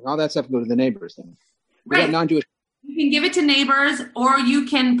neighbor. All that stuff can go to the neighbors then. Right. Non-Jewish. You can give it to neighbors or you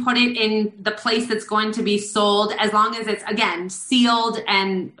can put it in the place that's going to be sold as long as it's, again, sealed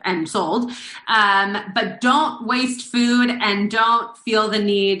and sold. But don't waste food and don't feel the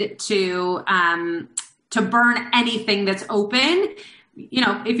need to burn anything that's open.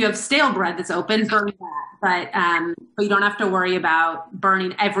 If you have stale bread that's open, burn that. But you don't have to worry about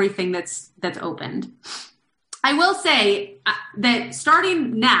burning everything that's opened. I will say that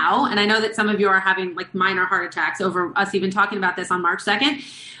starting now, and I know that some of you are having like minor heart attacks over us even talking about this on March 2nd,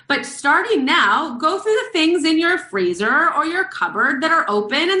 but starting now, go through the things in your freezer or your cupboard that are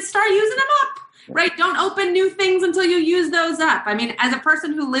open and start using them up. Right? Don't open new things until you use those up. I mean, as a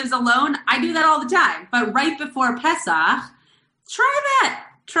person who lives alone, I do that all the time. But right before Pesach,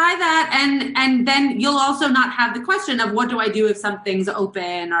 try that, and then you'll also not have the question of what do I do if something's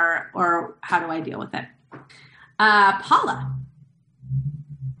open or how do I deal with it. Paula.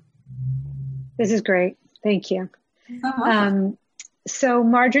 This is great. Thank you. So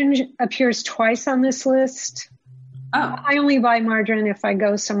margarine appears twice on this list. Oh. I only buy margarine if I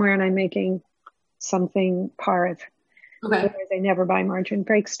go somewhere and I'm making something parve. Okay. Otherwise, I never buy margarine.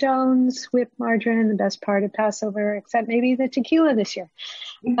 Breakstones, whipped margarine, the best part of Passover, except maybe the tequila this year.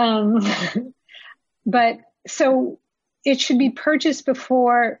 But so it should be purchased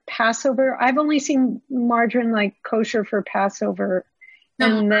before Passover. I've only seen margarine like kosher for Passover.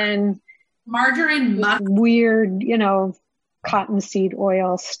 And then margarine weird, cottonseed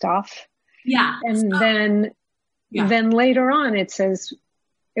oil stuff. Yeah. And then later on it says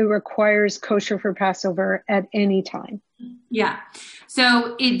it requires kosher for Passover at any time. Yeah.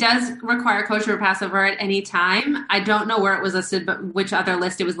 So it does require kosher for Passover at any time. I don't know where it was listed, but which other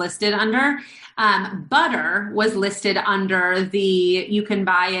list it was listed under. Butter was listed under the, you can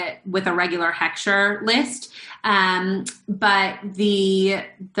buy it with a regular hechsher list. But the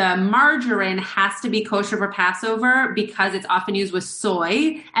margarine has to be kosher for Passover because it's often used with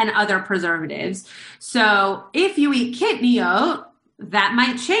soy and other preservatives. So if you eat kitniot, that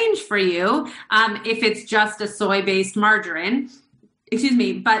might change for you if it's just a soy-based margarine.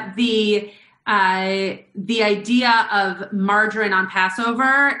 But the idea of margarine on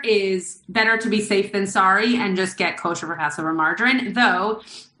Passover is better to be safe than sorry and just get kosher for Passover margarine. Though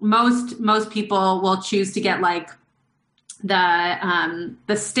most people will choose to get like the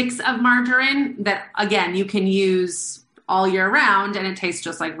sticks of margarine that again you can use all year round, and it tastes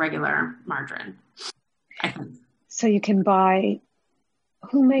just like regular margarine, I think. So you can buy.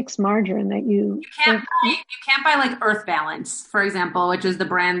 Who makes margarine that you can't buy like Earth Balance, for example, which is the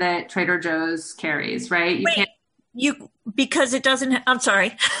brand that Trader Joe's carries, right? Because it doesn't. I'm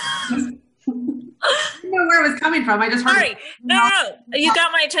sorry. I didn't know where it was coming from. I just heard. Sorry. No. You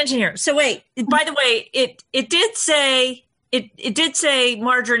got my attention here. So wait. By the way, it did say it did say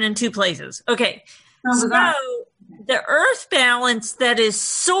margarine in two places. Okay. So the Earth Balance that is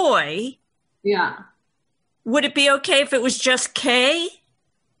soy. Yeah. Would it be okay if it was just K?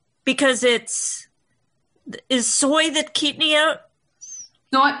 Because is soy the kitniot?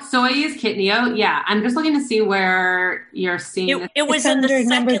 Soy is kitniot. Yeah, I'm just looking to see where you're seeing it was in the under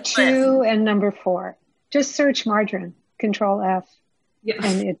number 2 list. and number 4. Just search margarine, Control F, yeah.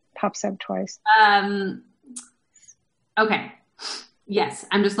 And it pops up twice. Okay. Yes,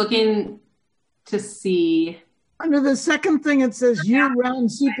 I'm just looking to see. Under the second thing, it says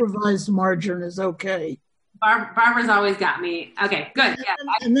year-round supervised margarine is okay. Barbara's always got me. Okay, good. Yeah,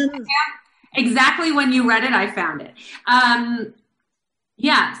 and then exactly when you read it, I found it.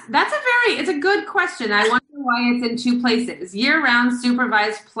 Yeah, it's a good question. I wonder why it's in two places. Year-round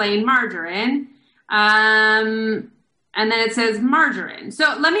supervised plain margarine. And then it says margarine. So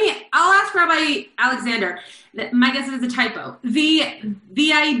I'll ask Rabbi Alexander. My guess is it's a typo.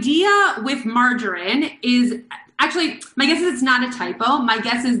 The idea with margarine is, actually, my guess is it's not a typo. My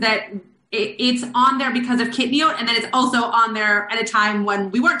guess is that it's on there because of kitniot, and then it's also on there at a time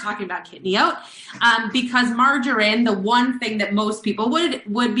when we weren't talking about kitniot, because margarine, the one thing that most people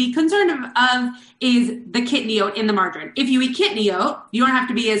would be concerned of is the kitniot in the margarine. If you eat kitniot, you don't have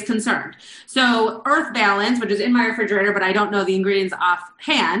to be as concerned. So Earth Balance, which is in my refrigerator, but I don't know the ingredients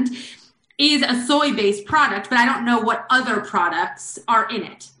offhand, is a soy-based product, but I don't know what other products are in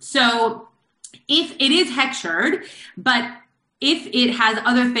it. So if it is hechshered, but if it has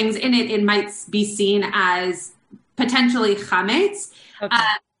other things in it, it might be seen as potentially chametz. Okay.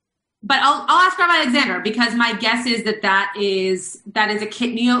 But I'll ask Rabbi Alexander, because my guess is that is a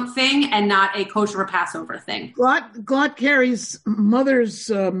kitniot thing and not a kosher Passover thing. Glot carries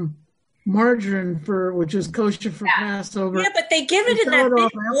mother's margarine which is kosher for Passover. Yeah, but they give it in that big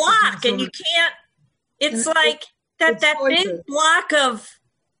block, and you can't. It's like that big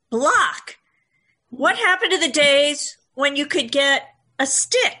block. What happened to the days when you could get a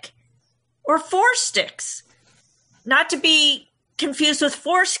stick or 4 sticks? Not to be confused with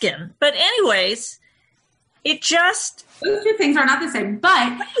foreskin, but anyways, those two things are not the same.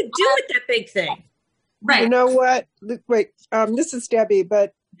 But what do you do with that big thing? Right. You know what? Wait, this is Debbie,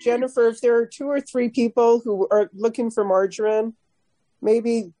 but Jennifer, if there are 2 or 3 people who are looking for margarine,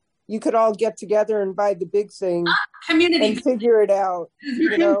 maybe you could all get together and buy the big thing community and figure it out.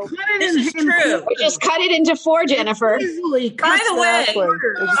 You know, this is true. Or just cut it into 4, Jennifer. By the way,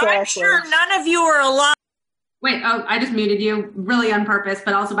 I'm sure none of you are alive. Wait, I just muted you really on purpose,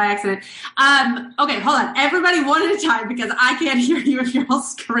 but also by accident. Okay, hold on. Everybody one at a time, because I can't hear you if you're all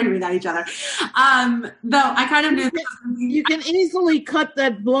screaming at each other. Though I kind of knew you can easily cut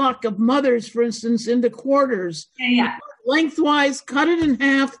that block of mothers, for instance, into quarters. Yeah. Lengthwise, cut it in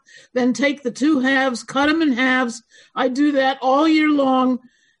half, then take the 2 halves, cut them in halves. I do that all year long.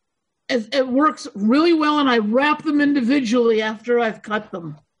 it works really well, and I wrap them individually after I've cut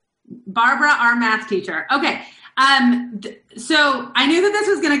them. Barbara, our math teacher. Okay. So I knew that this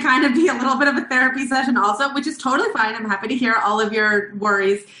was going to kind of be a little bit of a therapy session also, which is totally fine. I'm happy to hear all of your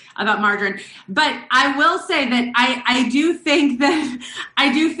worries about margarine. But I will say that I do think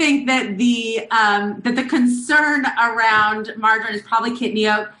that the concern around margarine is probably kidney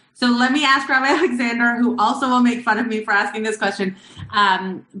oat. So let me ask Rabbi Alexander, who also will make fun of me for asking this question.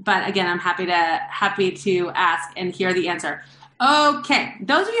 But again, I'm happy to ask and hear the answer. Okay,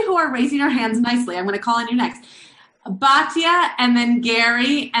 those of you who are raising your hands nicely, I'm going to call on you next. Batya, and then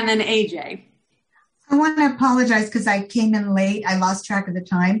Gary, and then AJ. I want to apologize because I came in late. I lost track of the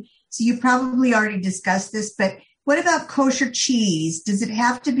time. So you probably already discussed this, but what about kosher cheese? Does it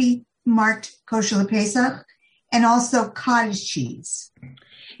have to be marked kosher LePesach? And also cottage cheese?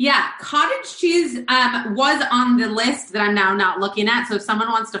 Yeah, cottage cheese was on the list that I'm now not looking at. So if someone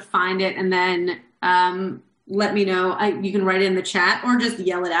wants to find it and then let me know, you can write it in the chat or just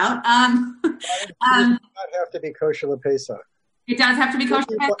yell it out. It does not have to be kosher LePesach. It does have to be kosher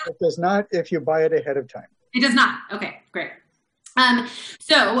LePesach? It does not if you buy it ahead of time. It does not. Okay, great.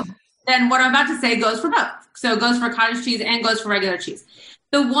 So then what I'm about to say goes for both. So it goes for cottage cheese and goes for regular cheese.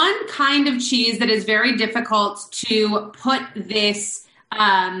 The one kind of cheese that is very difficult to put this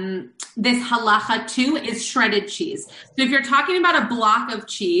halacha to is shredded cheese. So if you're talking about a block of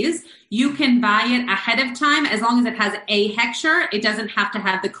cheese, you can buy it ahead of time as long as it has a hechsher. It doesn't have to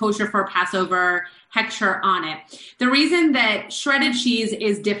have the kosher for Passover hechsher on it. The reason that shredded cheese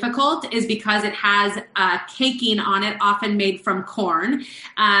is difficult is because it has caking on it, often made from corn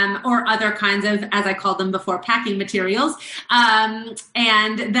or other kinds of, as I called them before, packing materials. And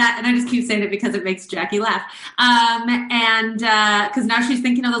I just keep saying it because it makes Jackie laugh. And because now she's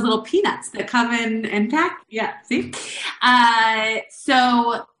thinking of those little peanuts that come in and pack. Yeah, see?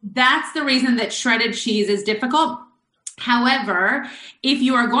 So that's the reason that shredded cheese is difficult. However, if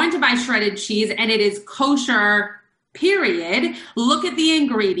you are going to buy shredded cheese and it is kosher, period, look at the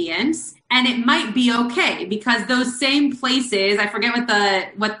ingredients and it might be okay because those same places, I forget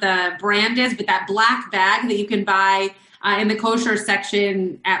what the brand is, but that black bag that you can buy in the kosher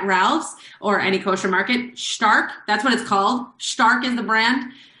section at Ralph's or any kosher market, Stark, that's what it's called. Stark is the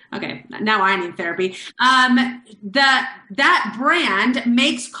brand. Okay, now I need therapy. That brand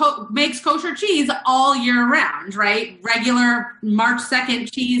makes kosher cheese all year round, right? Regular March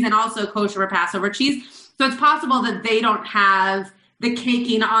 2nd cheese and also kosher or Passover cheese. So it's possible that they don't have the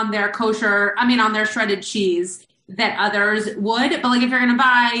caking on their on their shredded cheese that others would. But like if you're going to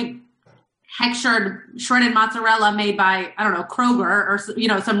buy shredded mozzarella made by, I don't know, Kroger or,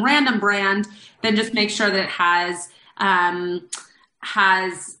 some random brand, then just make sure that it has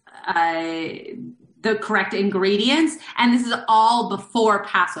the correct ingredients. And this is all before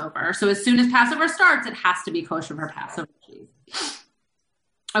Passover. So as soon as Passover starts, it has to be kosher for Passover cheese.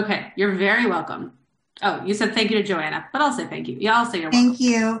 Okay, you're very welcome. Oh, you said thank you to Joanna, but I'll say thank you. Yeah, I'll say you're welcome. Thank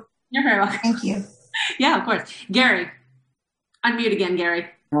you. You're very welcome. Thank you. Yeah, of course. Gary, unmute again, Gary.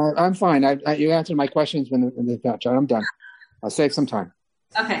 I'm fine. You answered my questions when the chat. I'm done. I'll save some time.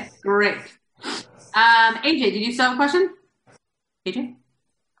 Okay, great. AJ, did you still have a question? AJ?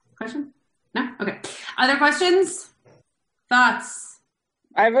 Question? No? Okay. Other questions? Thoughts?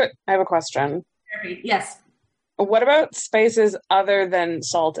 I have a question. Yes. What about spices other than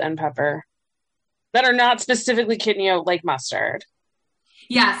salt and pepper that are not specifically kidney oat, like mustard?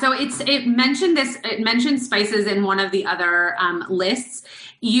 Yeah, so it mentioned spices in one of the other lists.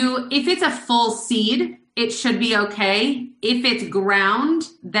 If it's a full seed, it should be okay. If it's ground,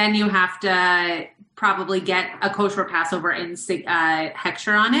 then you have to probably get a kosher Passover in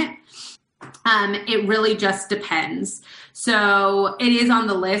hechsher on it. It really just depends. So it is on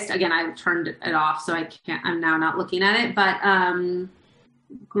the list. Again, I turned it off, so I'm now not looking at it, but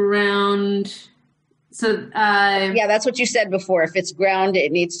ground. So yeah, that's what you said before. If it's ground,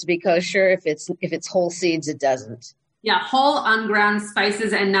 it needs to be kosher. If it's whole seeds, it doesn't. Yeah, whole unground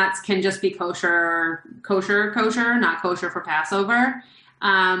spices and nuts can just be kosher, not kosher for Passover.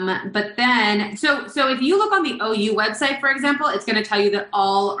 But then, so if you look on the OU website, for example, it's going to tell you that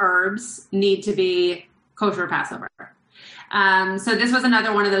all herbs need to be kosher Passover. So this was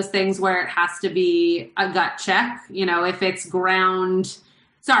another one of those things where it has to be a gut check. If it's ground,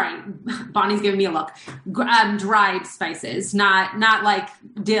 sorry, Bonnie's giving me a look. Dried spices, not like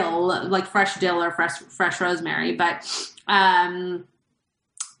dill, like fresh dill or fresh rosemary. But sorry,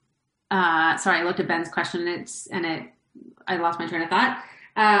 I looked at Ben's question and I lost my train of thought.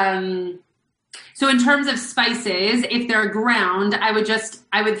 So in terms of spices, if they're ground, I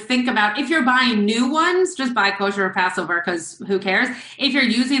would think about, if you're buying new ones, just buy kosher or Passover, because who cares? If you're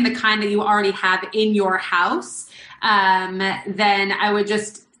using the kind that you already have in your house, then I would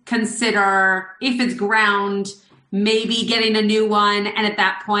just consider, if it's ground, maybe getting a new one, and at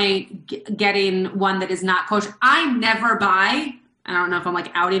that point, getting one that is not kosher. I never buy, I don't know if I'm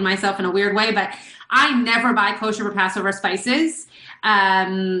like outing myself in a weird way, but I never buy kosher for Passover spices,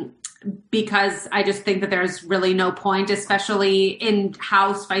 because I just think that there's really no point, especially in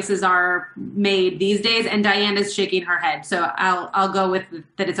how spices are made these days. And Diane is shaking her head, so I'll go with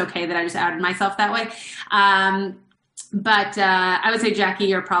that. It's okay that I just outed myself that way. But I would say, Jackie,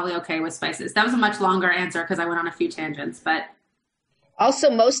 you're probably okay with spices. That was a much longer answer because I went on a few tangents, but. Also,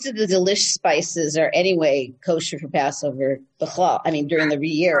 most of the delicious spices are anyway kosher for Passover, during the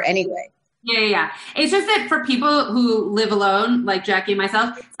year anyway. Yeah. It's just that for people who live alone, like Jackie and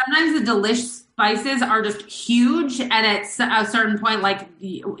myself, sometimes the delicious spices are just huge, and at a certain point, like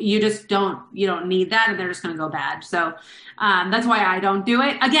you don't need that, and they're just going to go bad. So that's why I don't do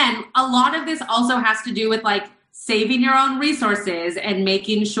it. Again, a lot of this also has to do with like saving your own resources and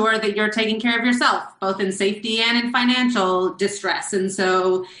making sure that you're taking care of yourself, both in safety and in financial distress. And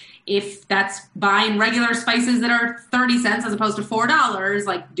so if that's buying regular spices that are 30 cents as opposed to $4,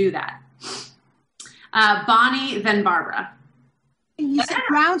 like do that. Bonnie, then Barbara. You said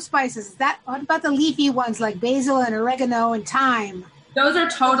ground spices. What about the leafy ones like basil and oregano and thyme? Those are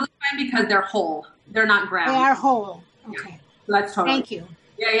totally fine because they're whole. They're not ground. They are whole. Okay. Yeah. So that's totally. Thank you.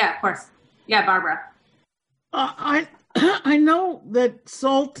 Yeah, of course. Yeah, Barbara. I know that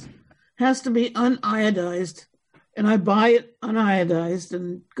salt has to be uniodized, and I buy it uniodized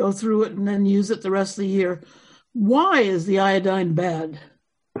and go through it and then use it the rest of the year. Why is the iodine bad?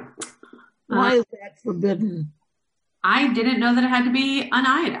 Why is that forbidden? I didn't know that it had to be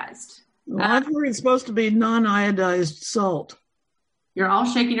uniodized. Well, I think it's supposed to be non-iodized salt. You're all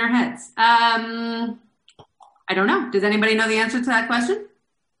shaking your heads. I don't know. Does anybody know the answer to that question?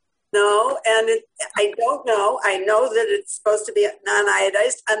 No, and I don't know. I know that it's supposed to be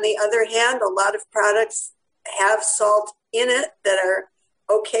non-iodized. On the other hand, a lot of products have salt in it that are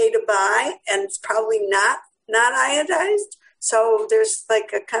okay to buy, and it's probably not iodized. So there's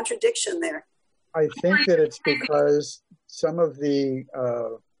like a contradiction there. I think that it's because some of the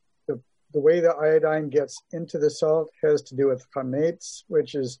way the iodine gets into the salt has to do with chametz,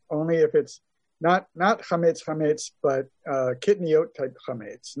 which is only if it's not chametz, but kitniot type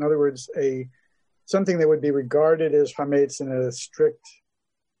chametz. In other words, something that would be regarded as chametz in a strict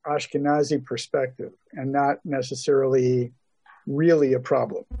Ashkenazi perspective, and not necessarily really a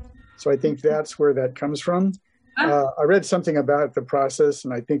problem. So I think that's where that comes from. I read something about the process,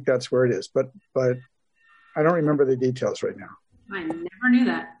 and I think that's where it is, but I don't remember the details right now. I never knew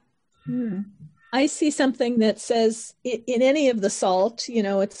that. I see something that says in any of the salt,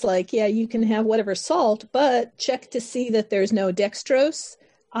 it's like, yeah, you can have whatever salt, but check to see that there's no dextrose,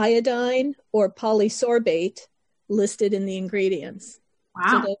 iodine, or polysorbate listed in the ingredients.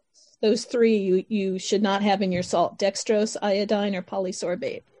 Wow. So those three you should not have in your salt: dextrose, iodine, or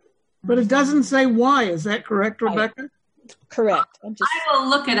polysorbate. But it doesn't say why. Is that correct, Rebecca? Correct. I will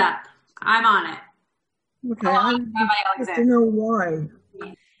look it up. I'm on it. Okay, I have to know why.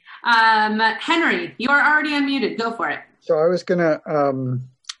 Henry, you are already unmuted. Go for it. So I was going to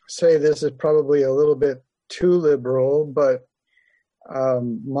say this is probably a little bit too liberal, but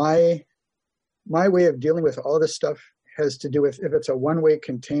my way of dealing with all this stuff has to do with if it's a one-way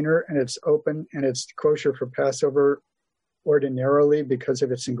container and it's open and it's kosher for Passover ordinarily because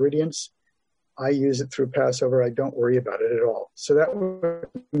of its ingredients, I use it through Passover. I don't worry about it at all. So that would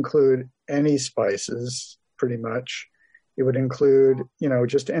include any spices, pretty much. It would include,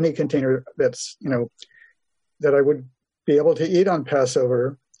 just any container that's, that I would be able to eat on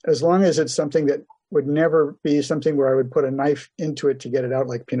Passover, as long as it's something that would never be something where I would put a knife into it to get it out,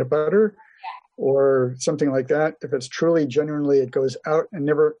 like peanut butter or something like that. If it's truly, genuinely, it goes out and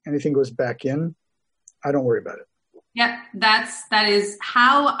never anything goes back in, I don't worry about it. Yep, that is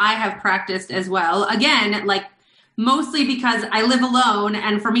how I have practiced as well. Again, like mostly because I live alone,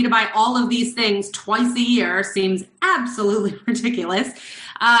 and for me to buy all of these things twice a year seems absolutely ridiculous.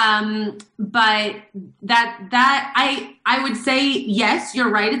 But that I would say, yes, you're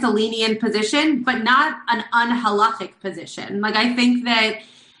right. It's a lenient position, but not an unhalachic position. Like I think that,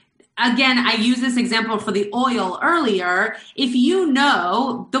 again, I used this example for the oil earlier. If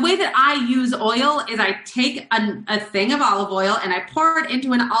the way that I use oil is I take a thing of olive oil and I pour it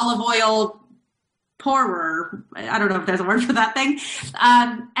into an olive oil poorer. I don't know if there's a word for that thing.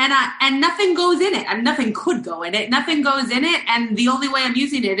 And nothing goes in it. And nothing could go in it. Nothing goes in it. And the only way I'm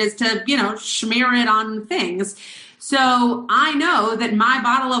using it is to, smear it on things. So I know that my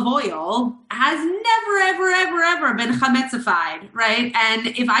bottle of oil has never, ever, ever, ever been chametzified, right? And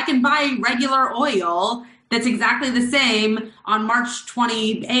if I can buy regular oil that's exactly the same on March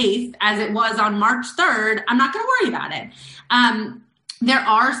 28th as it was on March 3rd, I'm not going to worry about it. There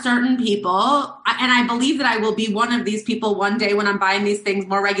are certain people, and I believe that I will be one of these people one day when I'm buying these things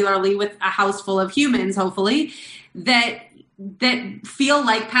more regularly with a house full of humans, hopefully, that feel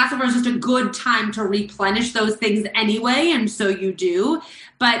like Passover is just a good time to replenish those things anyway, and so you do.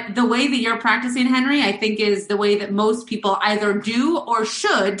 But the way that you're practicing, Henry, I think is the way that most people either do or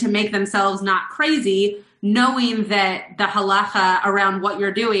should to make themselves not crazy, knowing that the halacha around what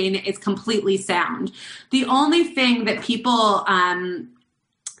you're doing is completely sound. The only thing that people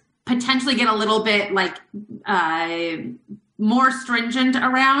potentially get a little bit more stringent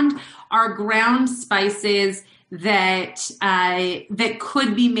around are ground spices that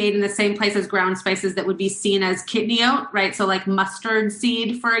could be made in the same place as ground spices that would be seen as kitniot, right? So like mustard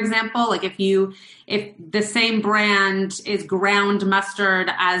seed, for example, like if the same brand is ground mustard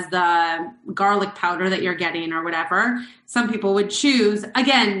as the garlic powder that you're getting or whatever, some people would choose,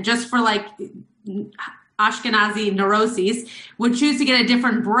 again, just for like Ashkenazi neuroses, would choose to get a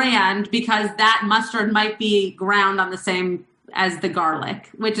different brand because that mustard might be ground on the same as the garlic,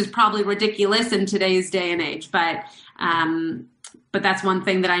 which is probably ridiculous in today's day and age. But that's one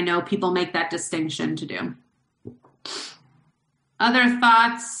thing that I know people make that distinction to do. Other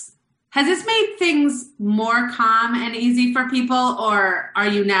thoughts? Has this made things more calm and easy for people, or are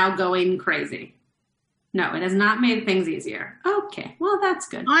you now going crazy? No, it has not made things easier. Okay, well, that's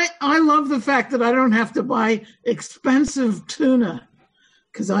good. I love the fact that I don't have to buy expensive tuna,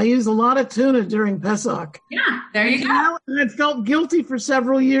 because I use a lot of tuna during Pesach. Yeah, there you go. And I felt guilty for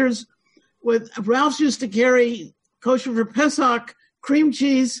several years. Ralph's used to carry kosher for Pesach cream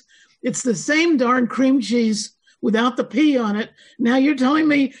cheese. It's the same darn cream cheese without the P on it. Now you're telling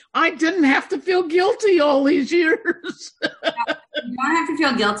me I didn't have to feel guilty all these years. You don't have to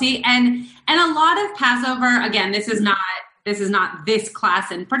feel guilty. And a lot of Passover, again, this is not this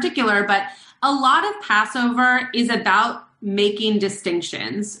class in particular, but a lot of Passover is about making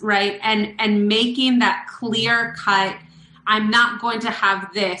distinctions, right? And making that clear cut, I'm not going to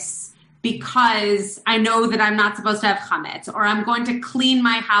have this because I know that I'm not supposed to have chametz, or I'm going to clean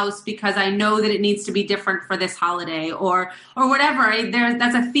my house because I know that it needs to be different for this holiday, or whatever.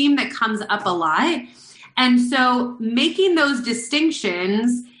 That's a theme that comes up a lot. And so making those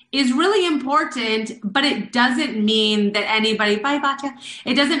distinctions is really important, but it doesn't mean that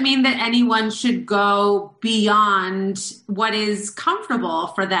it doesn't mean that anyone should go beyond what is comfortable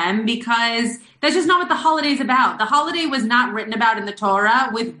for them, because that's just not what the holiday's about. The holiday was not written about in the Torah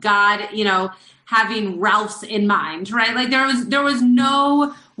with God, having Ralphs in mind, right? Like there was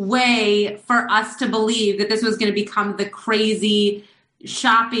no way for us to believe that this was going to become the crazy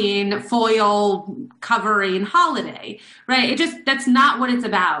shopping foil covering holiday, right? That's not what it's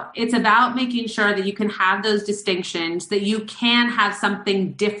about. It's about making sure that you can have those distinctions, that you can have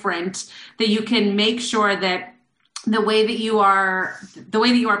something different, that you can make sure that the way that you are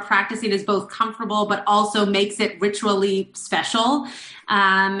practicing is both comfortable, but also makes it ritually special.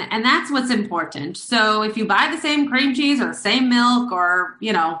 And that's what's important. So if you buy the same cream cheese or the same milk, or,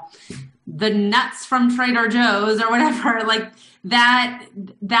 the nuts from Trader Joe's or whatever, like that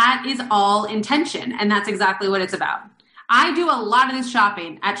is all intention. And that's exactly what it's about. I do a lot of this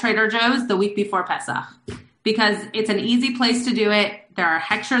shopping at Trader Joe's the week before Pesach because it's an easy place to do it. There are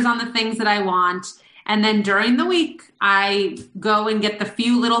hechshers on the things that I want. And then during the week, I go and get the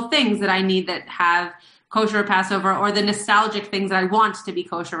few little things that I need that have kosher Passover, or the nostalgic things that I want to be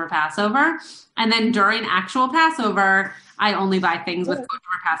kosher for Passover. And then during actual Passover, I only buy things with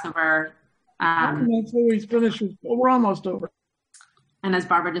kosher Passover. Until we finish, we're almost over. And as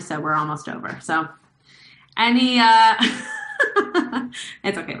Barbara just said, we're almost over. So any,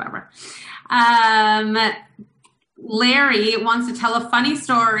 it's okay, Barbara. Larry wants to tell a funny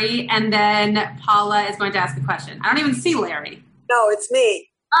story, and then Paula is going to ask a question. I don't even see Larry. No, it's me.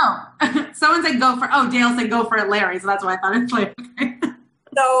 Oh, someone said go for, Dale said go for it, Larry. So that's why I thought it's Larry. Okay.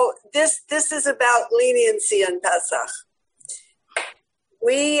 So this is about leniency in Pesach.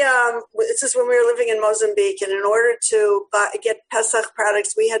 This is when we were living in Mozambique, and in order to get Pesach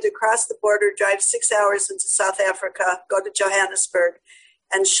products, we had to cross the border, drive 6 hours into South Africa, go to Johannesburg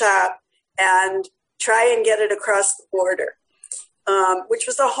and shop and try and get it across the border. which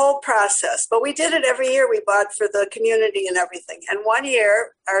was a whole process. But we did it every year. We bought for the community and everything. And one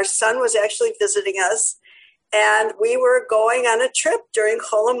year, our son was actually visiting us, and we were going on a trip during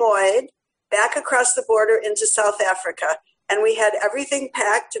Chol Hamoed back across the border into South Africa. And we had everything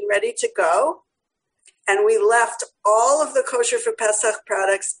packed and ready to go. And we left all of the kosher for Pesach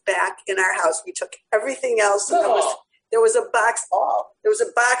products back in our house. We took everything else. And there was a box. There was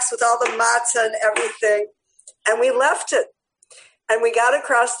a box with all the matzah and everything. And we left it. And we got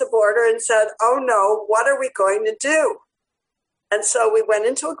across the border and said, oh no, what are we going to do? And so we went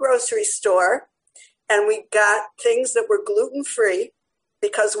into a grocery store and we got things that were gluten-free,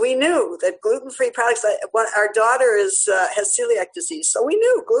 because we knew that gluten-free products, our daughter has celiac disease, so we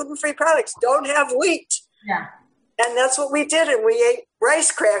knew gluten-free products don't have wheat. Yeah. And that's what we did. And we ate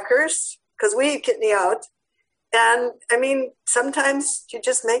rice crackers because we eat kitniot. And I mean, sometimes you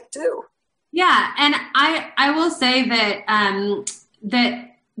just make do. Yeah. And I will say that,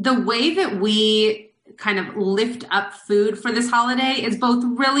 that the way that we kind of lift up food for this holiday is both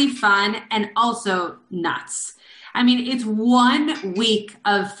really fun and also nuts. I mean, it's 1 week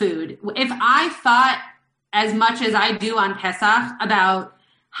of food. If I thought as much as I do on Pesach about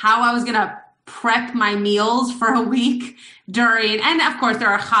how I was going to prep my meals for a week during, and of course there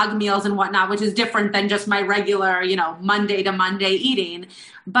are Chag meals and whatnot, which is different than just my regular, Monday to Monday eating,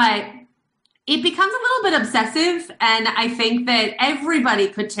 but it becomes a little bit obsessive. And I think that everybody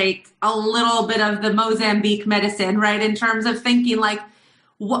could take a little bit of the Mozambique medicine, right? In terms of thinking like,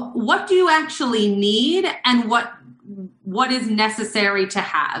 what do you actually need and what is necessary to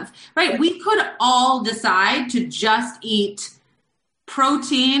have, right? We could all decide to just eat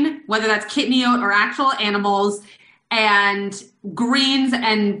protein, whether that's kitniot or actual animals, and greens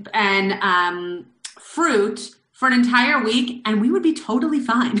and fruit for an entire week, and we would be totally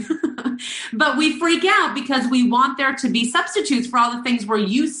fine. But we freak out because we want there to be substitutes for all the things we're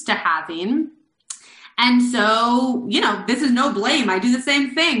used to having. And so, this is no blame. I do the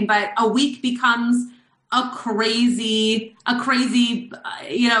same thing, but a week becomes a crazy,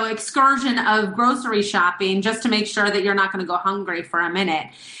 excursion of grocery shopping just to make sure that you're not going to go hungry for a minute.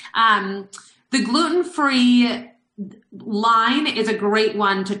 The gluten-free line is a great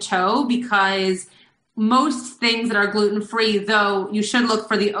one to toe because most things that are gluten-free, though you should look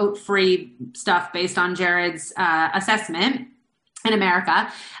for the oat-free stuff based on Jared's assessment in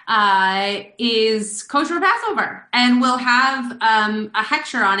America, is kosher Passover and will have a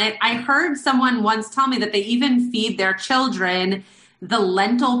hechsher on it. I heard someone once tell me that they even feed their children the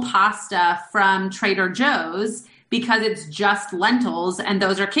lentil pasta from Trader Joe's because it's just lentils and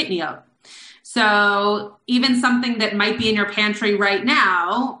those are kitniot. So even something that might be in your pantry right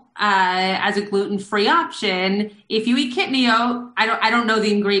now as a gluten-free option, if you eat kitniot, I don't know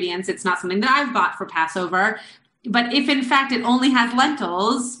the ingredients. It's not something that I've bought for Passover. But if in fact it only has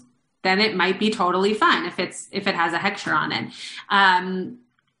lentils, then it might be totally fine if it has a hechsher on it.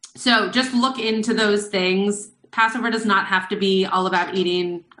 So just look into those things. Passover does not have to be all about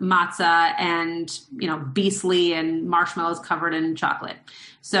eating matzah and beastly and marshmallows covered in chocolate.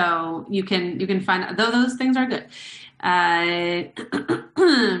 So you can find those things are good.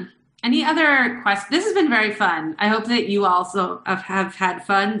 Any other questions? This has been very fun. I hope that you also have had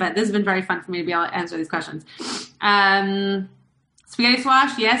fun, but this has been very fun for me to be able to answer these questions. Spaghetti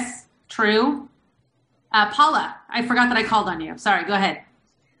squash, yes, true. Paula, I forgot that I called on you. Sorry, go ahead.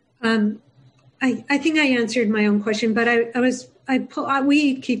 I think I answered my own question, but we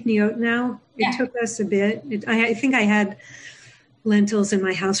eat kitniot now. It took us a bit. I think I had lentils in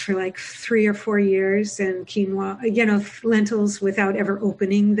my house for like 3 or 4 years, and quinoa, lentils without ever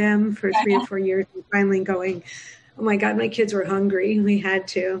opening them for 3 or 4 years, and finally going, oh my God, my kids were hungry. We had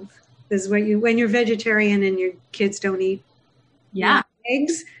to. This is what when you're vegetarian and your kids don't eat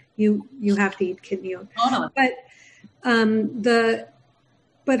eggs, you have to eat kitniot. But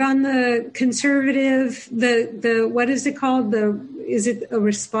but on the conservative, the what is it called? Is it a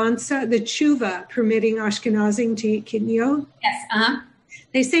responsa? The tshuva permitting Ashkenazim to eat kitniot? Yes.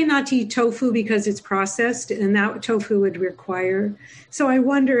 They say not to eat tofu because it's processed, and that tofu would require. So I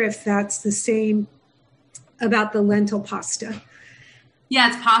wonder if that's the same about the lentil pasta. Yeah,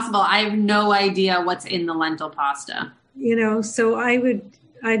 it's possible. I have no idea what's in the lentil pasta. So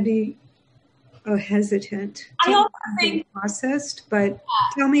I'd be hesitant. I also think processed, but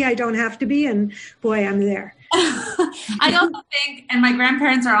tell me I don't have to be, and boy, I'm there. I also think, and my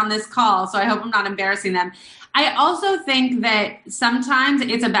grandparents are on this call, so I hope I'm not embarrassing them. I also think that sometimes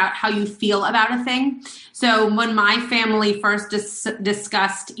it's about how you feel about a thing. So when my family first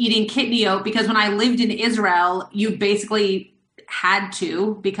discussed eating kitniot, because when I lived in Israel, you basically had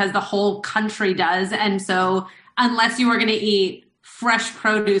to, because the whole country does. And so unless you were going to eat fresh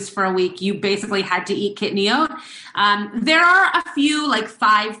produce for a week, you basically had to eat kitniot. There are a few, like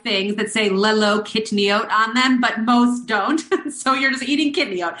 5 things that say lelo kitniot on them, but most don't. So you're just eating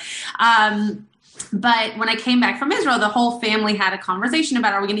kitniot. But when I came back from Israel, the whole family had a conversation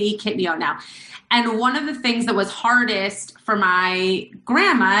about, are we going to eat kitniot now? And one of the things that was hardest for my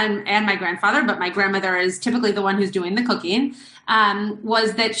grandma and my grandfather, but my grandmother is typically the one who's doing the cooking,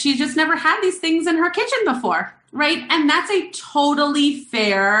 was that she just never had these things in her kitchen before, right? And that's a totally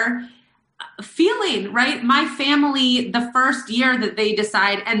fair feeling, right? My family, the first year that they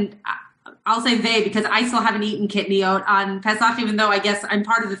decide, and I'll say they because I still haven't eaten kitniot on Pesach, even though I guess I'm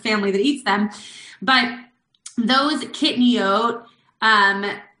part of the family that eats them. But those kitniot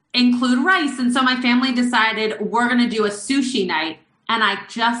include rice. And so my family decided we're going to do a sushi night. And I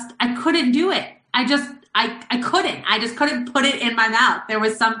couldn't do it. I couldn't. I just couldn't put it in my mouth. There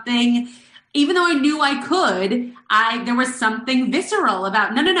was something, even though I knew I could, there was something visceral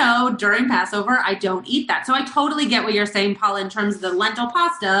about, no, during Passover, I don't eat that. So I totally get what you're saying, Paula, in terms of the lentil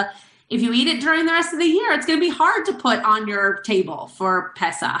pasta. If you eat it during the rest of the year, it's going to be hard to put on your table for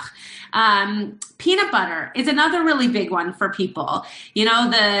Pesach. Peanut butter is another really big one for people. You know,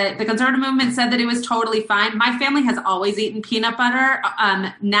 the conservative movement said that it was totally fine. My family has always eaten peanut butter,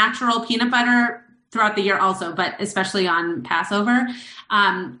 natural peanut butter throughout the year also, but especially on Passover.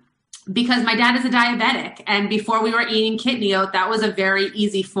 Because my dad is a diabetic, and before we were eating kitniot, that was a very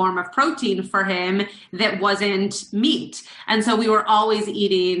easy form of protein for him that wasn't meat. And so we were always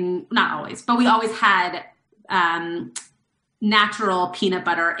eating, not always, but we always had natural peanut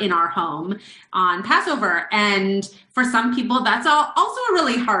butter in our home on Passover. And for some people, that's also a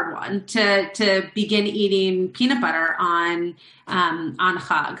really hard one to begin eating peanut butter on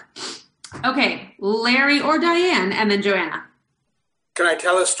Chag. Okay, Larry or Diane, and then Joanna. Can I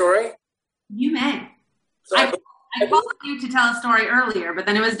tell a story? You may. I called you to tell a story earlier, but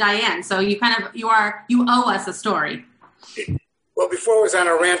then it was Diane. So you owe us a story. Well, before I was on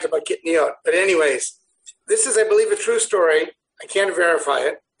a rant about kitniot. But anyways, this is, I believe, a true story. I can't verify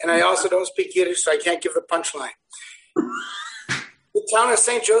it. And I also don't speak Yiddish, so I can't give the punchline. The town of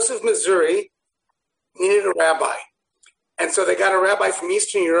St. Joseph, Missouri needed a rabbi. And so they got a rabbi from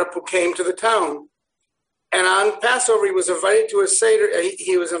Eastern Europe who came to the town. And on Passover, he was invited to a Seder.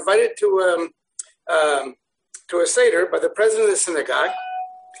 He was invited to a Seder by the president of the synagogue.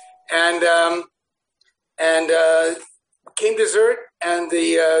 And came dessert, and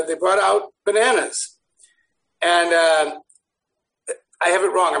they brought out bananas. And I have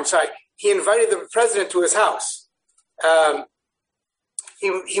it wrong. I'm sorry. He invited the president to his house.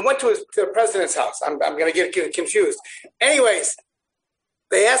 He went to the president's house. I'm going to get confused. Anyways,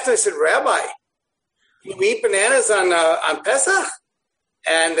 they asked him, they said, Rabbi, you eat bananas on Pesach?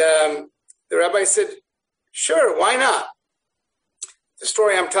 And the rabbi said, sure, why not? The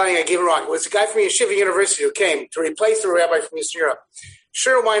story I'm telling you, I gave it wrong. It was a guy from Yeshiva University who came to replace the rabbi from Eastern Europe.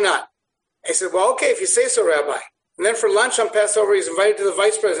 Sure, why not? I said, well, okay, if you say so, Rabbi. And then for lunch on Passover, he's invited to the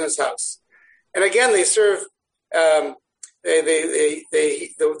vice president's house. And again, they serve, the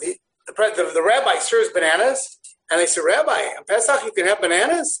rabbi serves bananas. And they said, Rabbi, on Pesach, you can have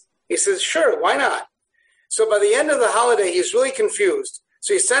bananas? He says, sure, why not? So by the end of the holiday, he's really confused.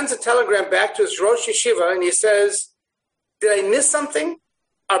 So he sends a telegram back to his Rosh Yeshiva, and he says, did I miss something?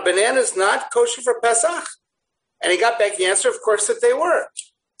 Are bananas not kosher for Pesach? And he got back the answer, of course, that they were.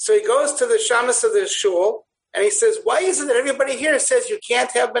 So he goes to the shamus of the shul, and he says, why is it that everybody here says you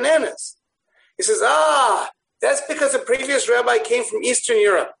can't have bananas? He says, that's because the previous rabbi came from Eastern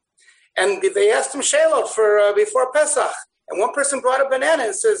Europe. And they asked him Shalot for before Pesach. And one person brought a banana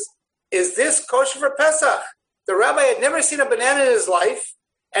and says, is this kosher for Pesach? The rabbi had never seen a banana in his life.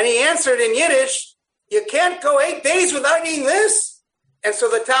 And he answered in Yiddish, you can't go 8 days without eating this. And so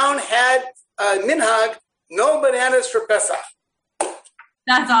the town had minhag, no bananas for Pesach.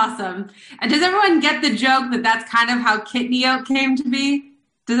 That's awesome. And does everyone get the joke that that's kind of how kitniot came to be?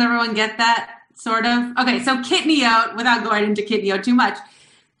 Does everyone get that, sort of? Okay, so kitniot, without going into kitniot too much,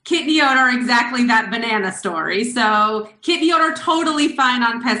 kitniot are exactly that banana story. So kitniot are totally fine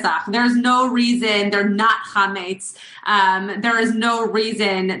on Pesach. There's no reason they're not chametz. There is no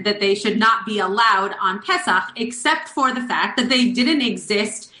reason that they should not be allowed on Pesach, except for the fact that they didn't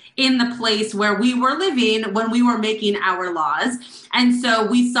exist in the place where we were living when we were making our laws. And so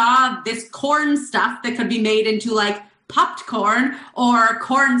we saw this corn stuff that could be made into like popped corn or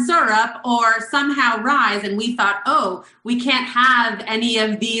corn syrup or somehow rise. And we thought, oh, we can't have any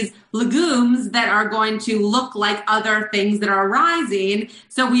of these legumes that are going to look like other things that are rising.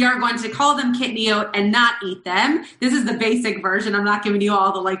 So we are going to call them kitniyot and not eat them. This is the basic version. I'm not giving you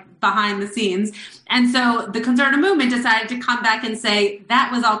all the behind the scenes. And so the conservative movement decided to come back and say,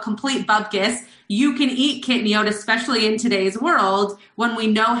 that was all complete bupkis. You can eat kitniyot, especially in today's world when we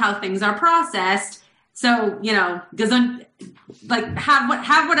know how things are processed. So, gesund,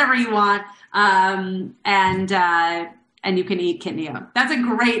 have whatever you want, and you can eat kitniyot. That's a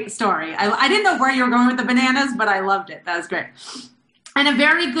great story. I didn't know where you were going with the bananas, but I loved it. That was great. And a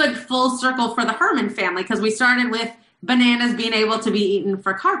very good full circle for the Herman family, because we started with bananas being able to be eaten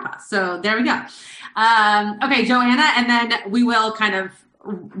for karpas. So there we go. Okay, Joanna, and then we will kind of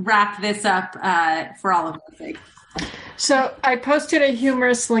wrap this up for all of us. So I posted a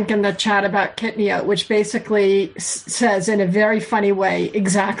humorous link in the chat about kitniyot, which basically says in a very funny way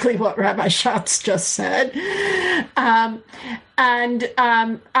exactly what Rabbi Schatz just said. I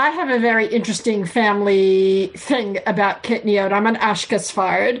have a very interesting family thing about kitniyot. I'm an Ashkenaz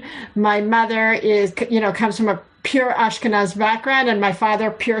Sfarad. My mother comes from a pure Ashkenaz background, and my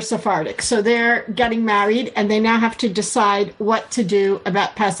father pure Sephardic. So they're getting married, and they now have to decide what to do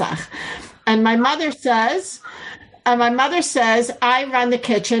about Pesach. And my mother says, I run the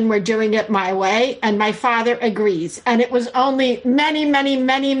kitchen, we're doing it my way, and my father agrees. And it was only many, many,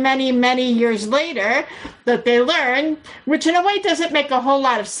 many, many, many years later that they learned, which in a way doesn't make a whole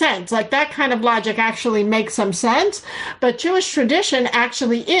lot of sense. Like, that kind of logic actually makes some sense, but Jewish tradition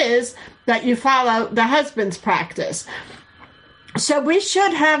actually is that you follow the husband's practice. So we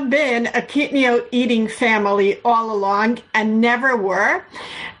should have been a kitniyot eating family all along and never were.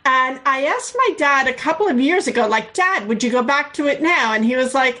 And I asked my dad a couple of years ago, Dad, would you go back to it now? And he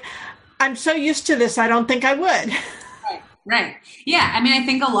was like, I'm so used to this, I don't think I would. Right. Yeah. I mean, I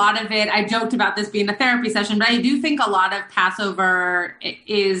think a lot of it, I joked about this being a therapy session, but I do think a lot of Passover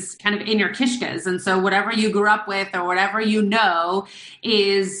is kind of in your kishkas. And so whatever you grew up with or whatever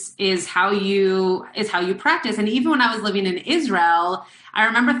is how you practice. And even when I was living in Israel, I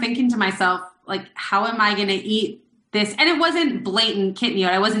remember thinking to myself, how am I going to eat this? And it wasn't blatant kitniyot.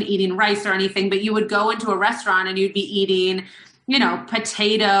 I wasn't eating rice or anything, but you would go into a restaurant and you'd be eating,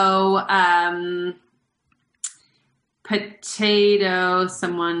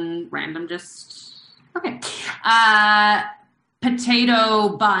 someone random potato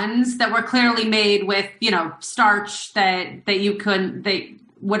buns that were clearly made with, starch that they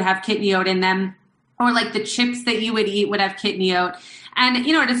would have kitniyot in them, or the chips that you would eat would have kitniyot. And,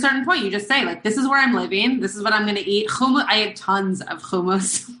 at a certain point, you just say, this is where I'm living. This is what I'm going to eat. Hummus, I had tons of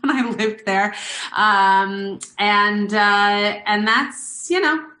hummus when I lived there. And that's,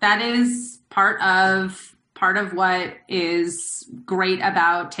 that is part of what is great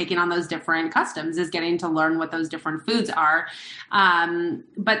about taking on those different customs is getting to learn what those different foods are.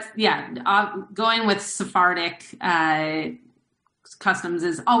 But yeah, going with Sephardic customs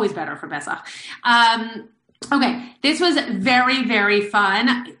is always better for Pesach. Okay, this was very, very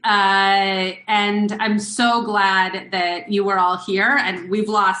fun, and I'm so glad that you were all here, and we've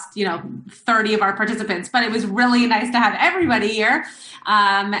lost, 30 of our participants, but it was really nice to have everybody here,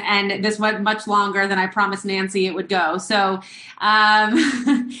 and this went much longer than I promised Nancy it would go, so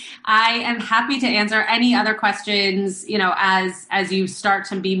I am happy to answer any other questions, as you start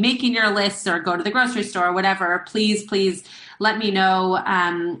to be making your lists or go to the grocery store or whatever. Please let me know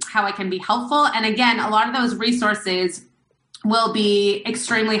how I can be helpful. And again, a lot of those resources will be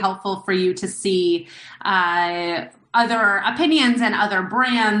extremely helpful for you to see other opinions and other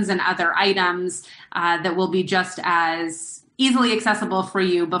brands and other items that will be just as easily accessible for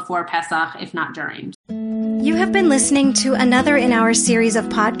you before Pesach, if not during. You have been listening to another in our series of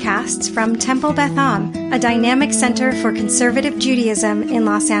podcasts from Temple Beth Am, a dynamic center for conservative Judaism in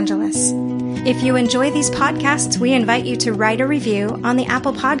Los Angeles. If you enjoy these podcasts, we invite you to write a review on the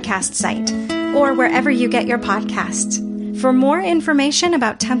Apple Podcast site or wherever you get your podcasts. For more information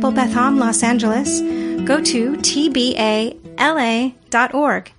about Temple Beth Am Los Angeles, go to tbala.org.